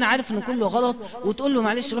كلام انا عارف انه كله غلط وتقول له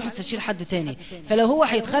معلش روح استشير حد تاني. فلو هو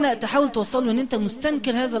هيتخنق تحاول توصل له ان انت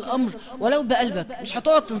مستنكر هذا الامر ولو بقلبك، مش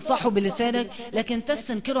هتقعد تنصحه بلسانك لكن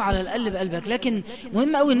تستنكره على الاقل بقلبك. لكن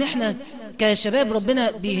مهم قوي ان احنا كشباب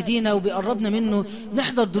ربنا بيهدينا وبيقربنا منه،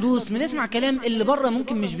 نحضر دروس، بنسمع كلام اللي بره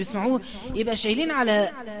ممكن مش بيسمعوه، يبقى شايلين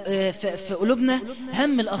على في قلوبنا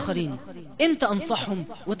هم الاخرين. امتى انصحهم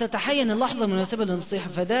وتتحين اللحظه المناسبه للنصيحه؟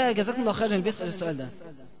 فده جزاكم الله خيرا اللي بيسال السؤال ده.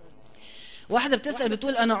 واحدة بتسأل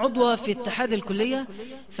بتقول أنا عضوة في اتحاد الكلية،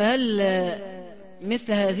 فهل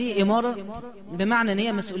مثل هذه إمارة بمعنى أن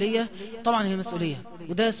هي مسؤولية؟ طبعا هي مسؤولية،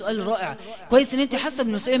 وده سؤال رائع. كويس أن أنت حاسة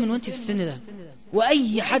بالمسؤولية من وأنت في السن ده،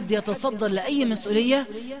 وأي حد يتصدر لأي مسؤولية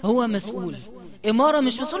هو مسؤول. إمارة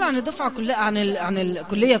مش مسؤولة عن الدفعة كلها، عن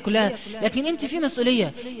الكلية كلها، لكن أنت في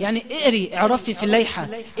مسؤولية. يعني اعرفي في اللائحة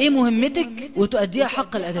إيه مهمتك وتؤديها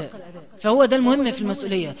حق الأداء. فهو ده المهم في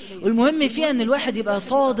المسؤولية، والمهم فيها أن الواحد يبقى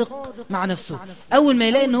صادق مع نفسه. أول ما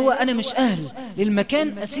يلاقي أن هو أنا مش أهل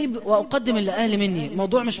للمكان أسيب وأقدم اللي أهل مني،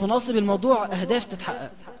 الموضوع مش مناسب، الموضوع أهداف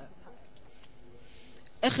تتحقق.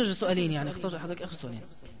 آخر سؤالين، يعني اختار حضرتك آخر سؤالين.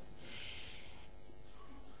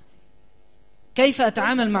 كيف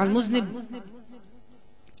أتعامل مع المذنب؟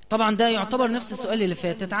 طبعا ده يعتبر نفس السؤال اللي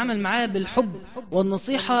فات، تتعامل معاه بالحب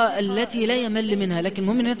والنصيحة التي لا يمل منها، لكن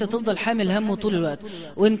المهم ان انت تفضل حامل همه طول الوقت.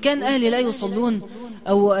 وان كان اهلي لا يصلون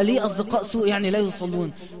او لي اصدقاء سوء يعني لا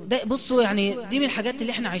يصلون، ده بصوا يعني دي من الحاجات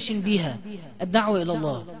اللي احنا عايشين بيها، الدعوة الى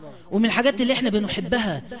الله، ومن الحاجات اللي احنا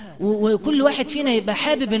بنحبها، وكل واحد فينا يبقى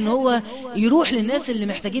حابب ان هو يروح للناس اللي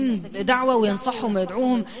محتاجين دعوة وينصحهم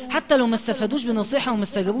ويدعوهم، حتى لو ما استفادوش بنصيحة وما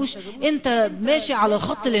استجابوش، انت ماشي على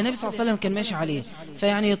الخط اللي النبي صلى الله عليه وسلم كان ماشي عليه.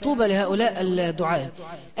 فيعني طوبى لهؤلاء الدعاء.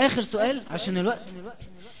 آخر سؤال عشان الوقت.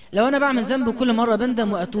 لو انا بعمل ذنب كل مرة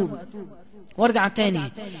بندم واتوب وارجع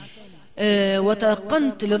تاني،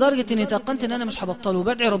 وتيقنت لدرجة اني تيقنت ان انا مش هبطله،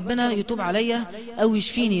 بدعي ربنا يتوب عليا او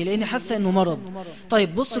يشفيني لاني حاسة انه مرض.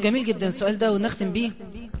 طيب بصوا جميل جدا السؤال ده ونختم بيه.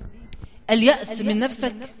 اليأس من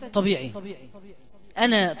نفسك طبيعي.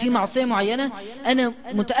 انا في معصية معينة انا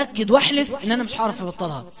متأكد واحلف ان انا مش هعرف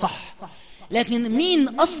ابطلها، صح، لكن مين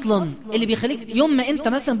اصلا اللي بيخليك يوم ما انت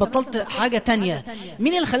مثلا بطلت حاجة تانية،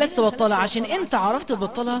 مين اللي خلاك تبطلها؟ عشان انت عرفت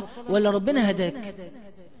تبطلها ولا ربنا هداك؟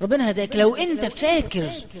 ربنا هداك. لو انت فاكر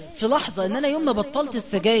في لحظة ان انا يوم ما بطلت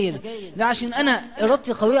السجاير ده عشان انا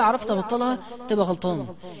ارادتي قوية عرفت ابطلها، تبقى غلطان.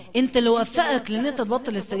 انت اللي وفقك لان انت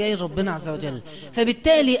تبطل السجاير ربنا عز وجل.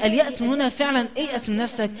 فبالتالي اليأس هنا فعلا ايأس من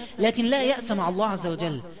نفسك، لكن لا يأس مع الله عز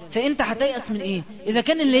وجل. فانت هتيأس من ايه؟ اذا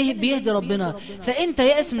كان اللي بيهدي ربنا فانت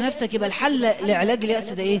يأس من نفسك، يبقى الحل لعلاج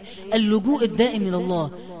اليأس ده ايه؟ اللجوء الدائم الى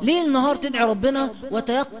الله. ليل نهار تدعي ربنا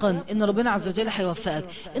وتيقن ان ربنا عز وجل هيوفقك.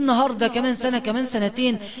 النهارده كمان سنة كمان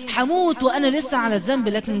سنتين حموت وانا لسه على الذنب،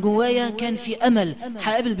 لكن جوايا كان في امل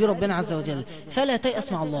هقابل بيه ربنا عز وجل. فلا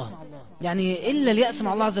تيأس مع الله، يعني إلا اليأس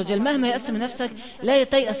مع الله عز وجل. مهما يأس من نفسك لا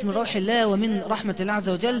تيأس من روح الله ومن رحمة الله عز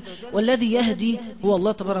وجل، والذي يهدي هو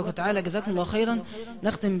الله تبارك وتعالى. جزاكم الله خيرا.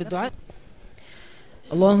 نختم بالدعاء.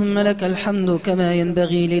 اللهم لك الحمد كما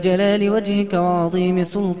ينبغي لجلال وجهك وعظيم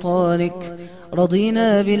سلطانك.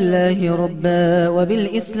 رضينا بالله ربا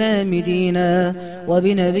وبالإسلام دينا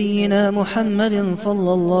وبنبينا محمد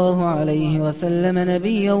صلى الله عليه وسلم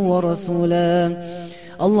نبيا ورسولا.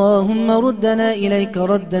 اللهم ردنا إليك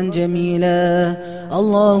ردا جميلا،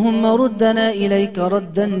 اللهم ردنا إليك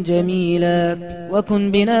ردا جميلا،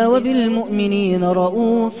 وكن بنا وبالمؤمنين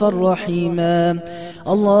رؤوفا رحيما.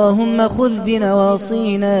 اللهم خذ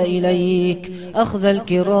بنواصينا إليك أخذ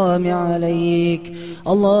الكرام عليك.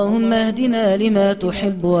 اللهم اهدنا لما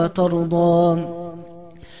تحب وترضى.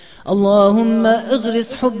 اللهم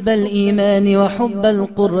اغرس حب الإيمان وحب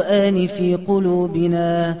القرآن في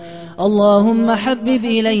قلوبنا. اللهم حبب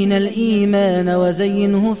إلينا الإيمان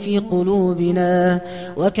وزينه في قلوبنا،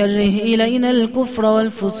 وكره إلينا الكفر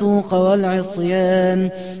والفسوق والعصيان،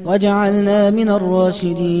 واجعلنا من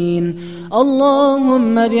الراشدين.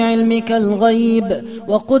 اللهم بعلمك الغيب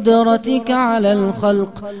وقدرتك على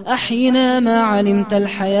الخلق أحينا ما علمت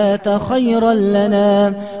الحياة خيرا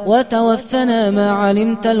لنا، وتوفنا ما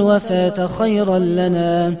علمت الوفاة خيرا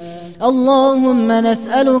لنا. اللهم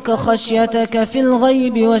نسألك خشيتك في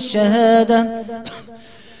الغيب والشهادة،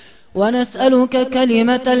 ونسألك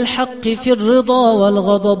كلمة الحق في الرضا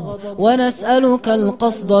والغضب، ونسألك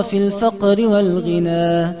القصد في الفقر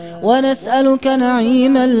والغنى، ونسألك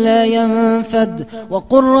نعيما لا ينفد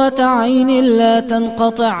وقرة عين لا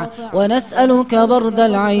تنقطع، ونسألك برد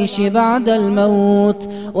العيش بعد الموت،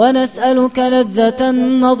 ونسألك لذة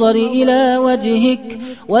النظر إلى وجهك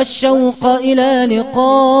والشوق إلى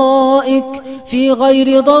لقائك في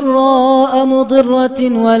غير ضراء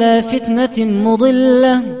مضرة ولا فتنة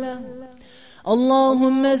مضلة.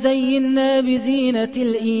 اللهم زينا بزينة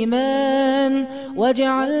الإيمان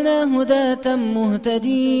واجعلنا هداة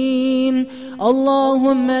مهتدين.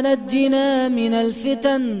 اللهم نجنا من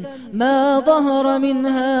الفتن ما ظهر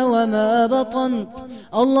منها وما بطن.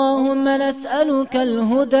 اللهم نسألك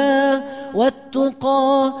الهدى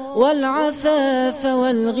والتقى والعفاف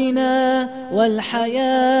والغنى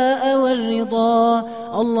والحياء والرضا.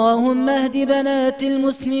 اللهم اهد بنات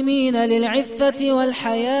المسلمين للعفة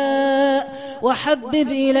والحياء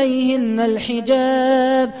وحبب إليهن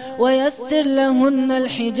الحجاب ويسر لهن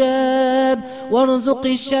الحجاب، وارزق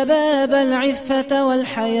الشباب العفة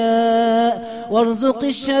والحياء، وارزق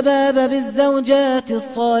الشباب بالزوجات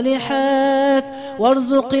الصالحات،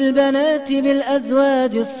 وارزق البنات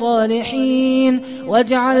بالأزواج الصالحين،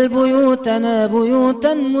 واجعل بيوتنا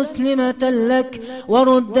بيوتا مسلمة لك،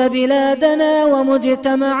 ورد بلادنا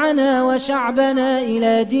ومجتمعنا وشعبنا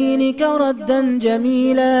إلى دينك ردا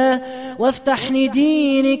جميلا، وافتح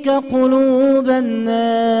لدينك قلوب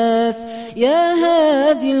الناس يا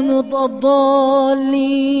هادي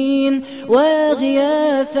الضالين ويا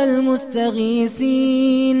غياث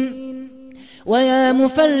المستغيثين ويا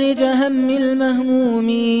مفرج هم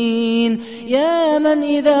المهمومين، يا من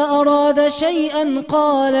إذا أراد شيئا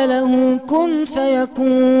قال له كن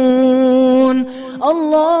فيكون.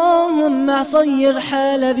 اللهم صير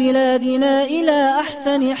حال بلادنا إلى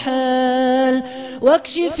أحسن حال،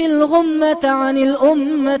 واكشف الغمة عن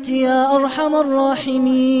الأمة يا أرحم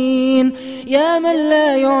الراحمين، يا من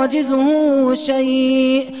لا يعجزه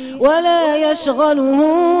شيء ولا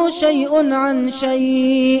يشغله شيء عن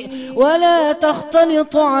شيء ولا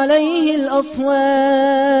تختلط عليه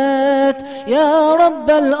الأصوات، يا رب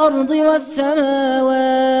الأرض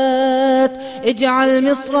والسماوات.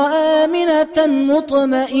 اجعل مصر آمنة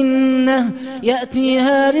مطمئنة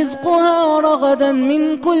يأتيها رزقها رغدا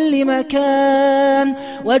من كل مكان،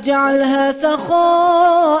 واجعلها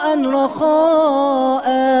سخاء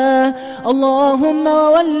رخاء. اللهم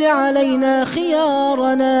وول علينا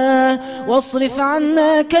خيارنا، واصرف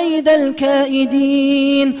عنا كيد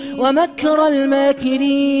الكائدين ومكر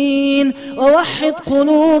الماكرين، ووحد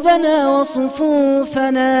قلوبنا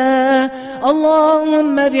وصفوفنا.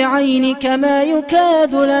 اللهم بعينك ما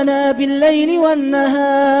يكاد لنا بالليل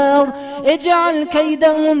والنهار، اجعل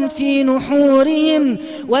كيدهم في نحورهم،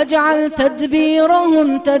 واجعل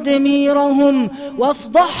تدبيرهم تدميرهم،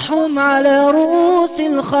 وافضحهم على رؤوس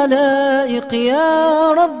الخلائق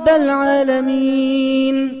يا رب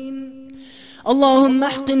العالمين. اللهم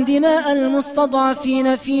احقن دماء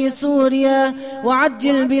المستضعفين في سوريا،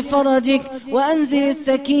 وعجل بفرجك، وأنزل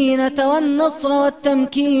السكينة والنصر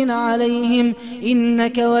والتمكين عليهم،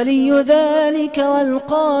 إنك ولي ذلك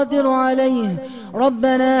والقادر عليه.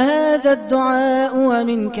 ربنا هذا الدعاء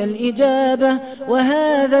ومنك الإجابة،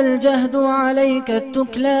 وهذا الجهد عليك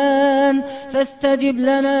التكلان، فاستجب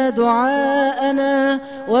لنا دعاءنا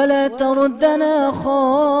ولا تردنا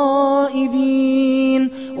خائبين.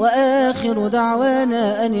 وآخر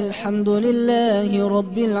دعوانا أن الحمد لله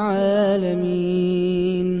رب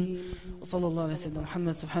العالمين. وصلى الله على سيدنا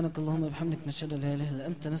محمد. سبحانك اللهم وبحمدك، نشهد أن لا إله إلا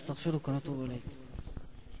أنت، نستغفرك ونتوب إليك.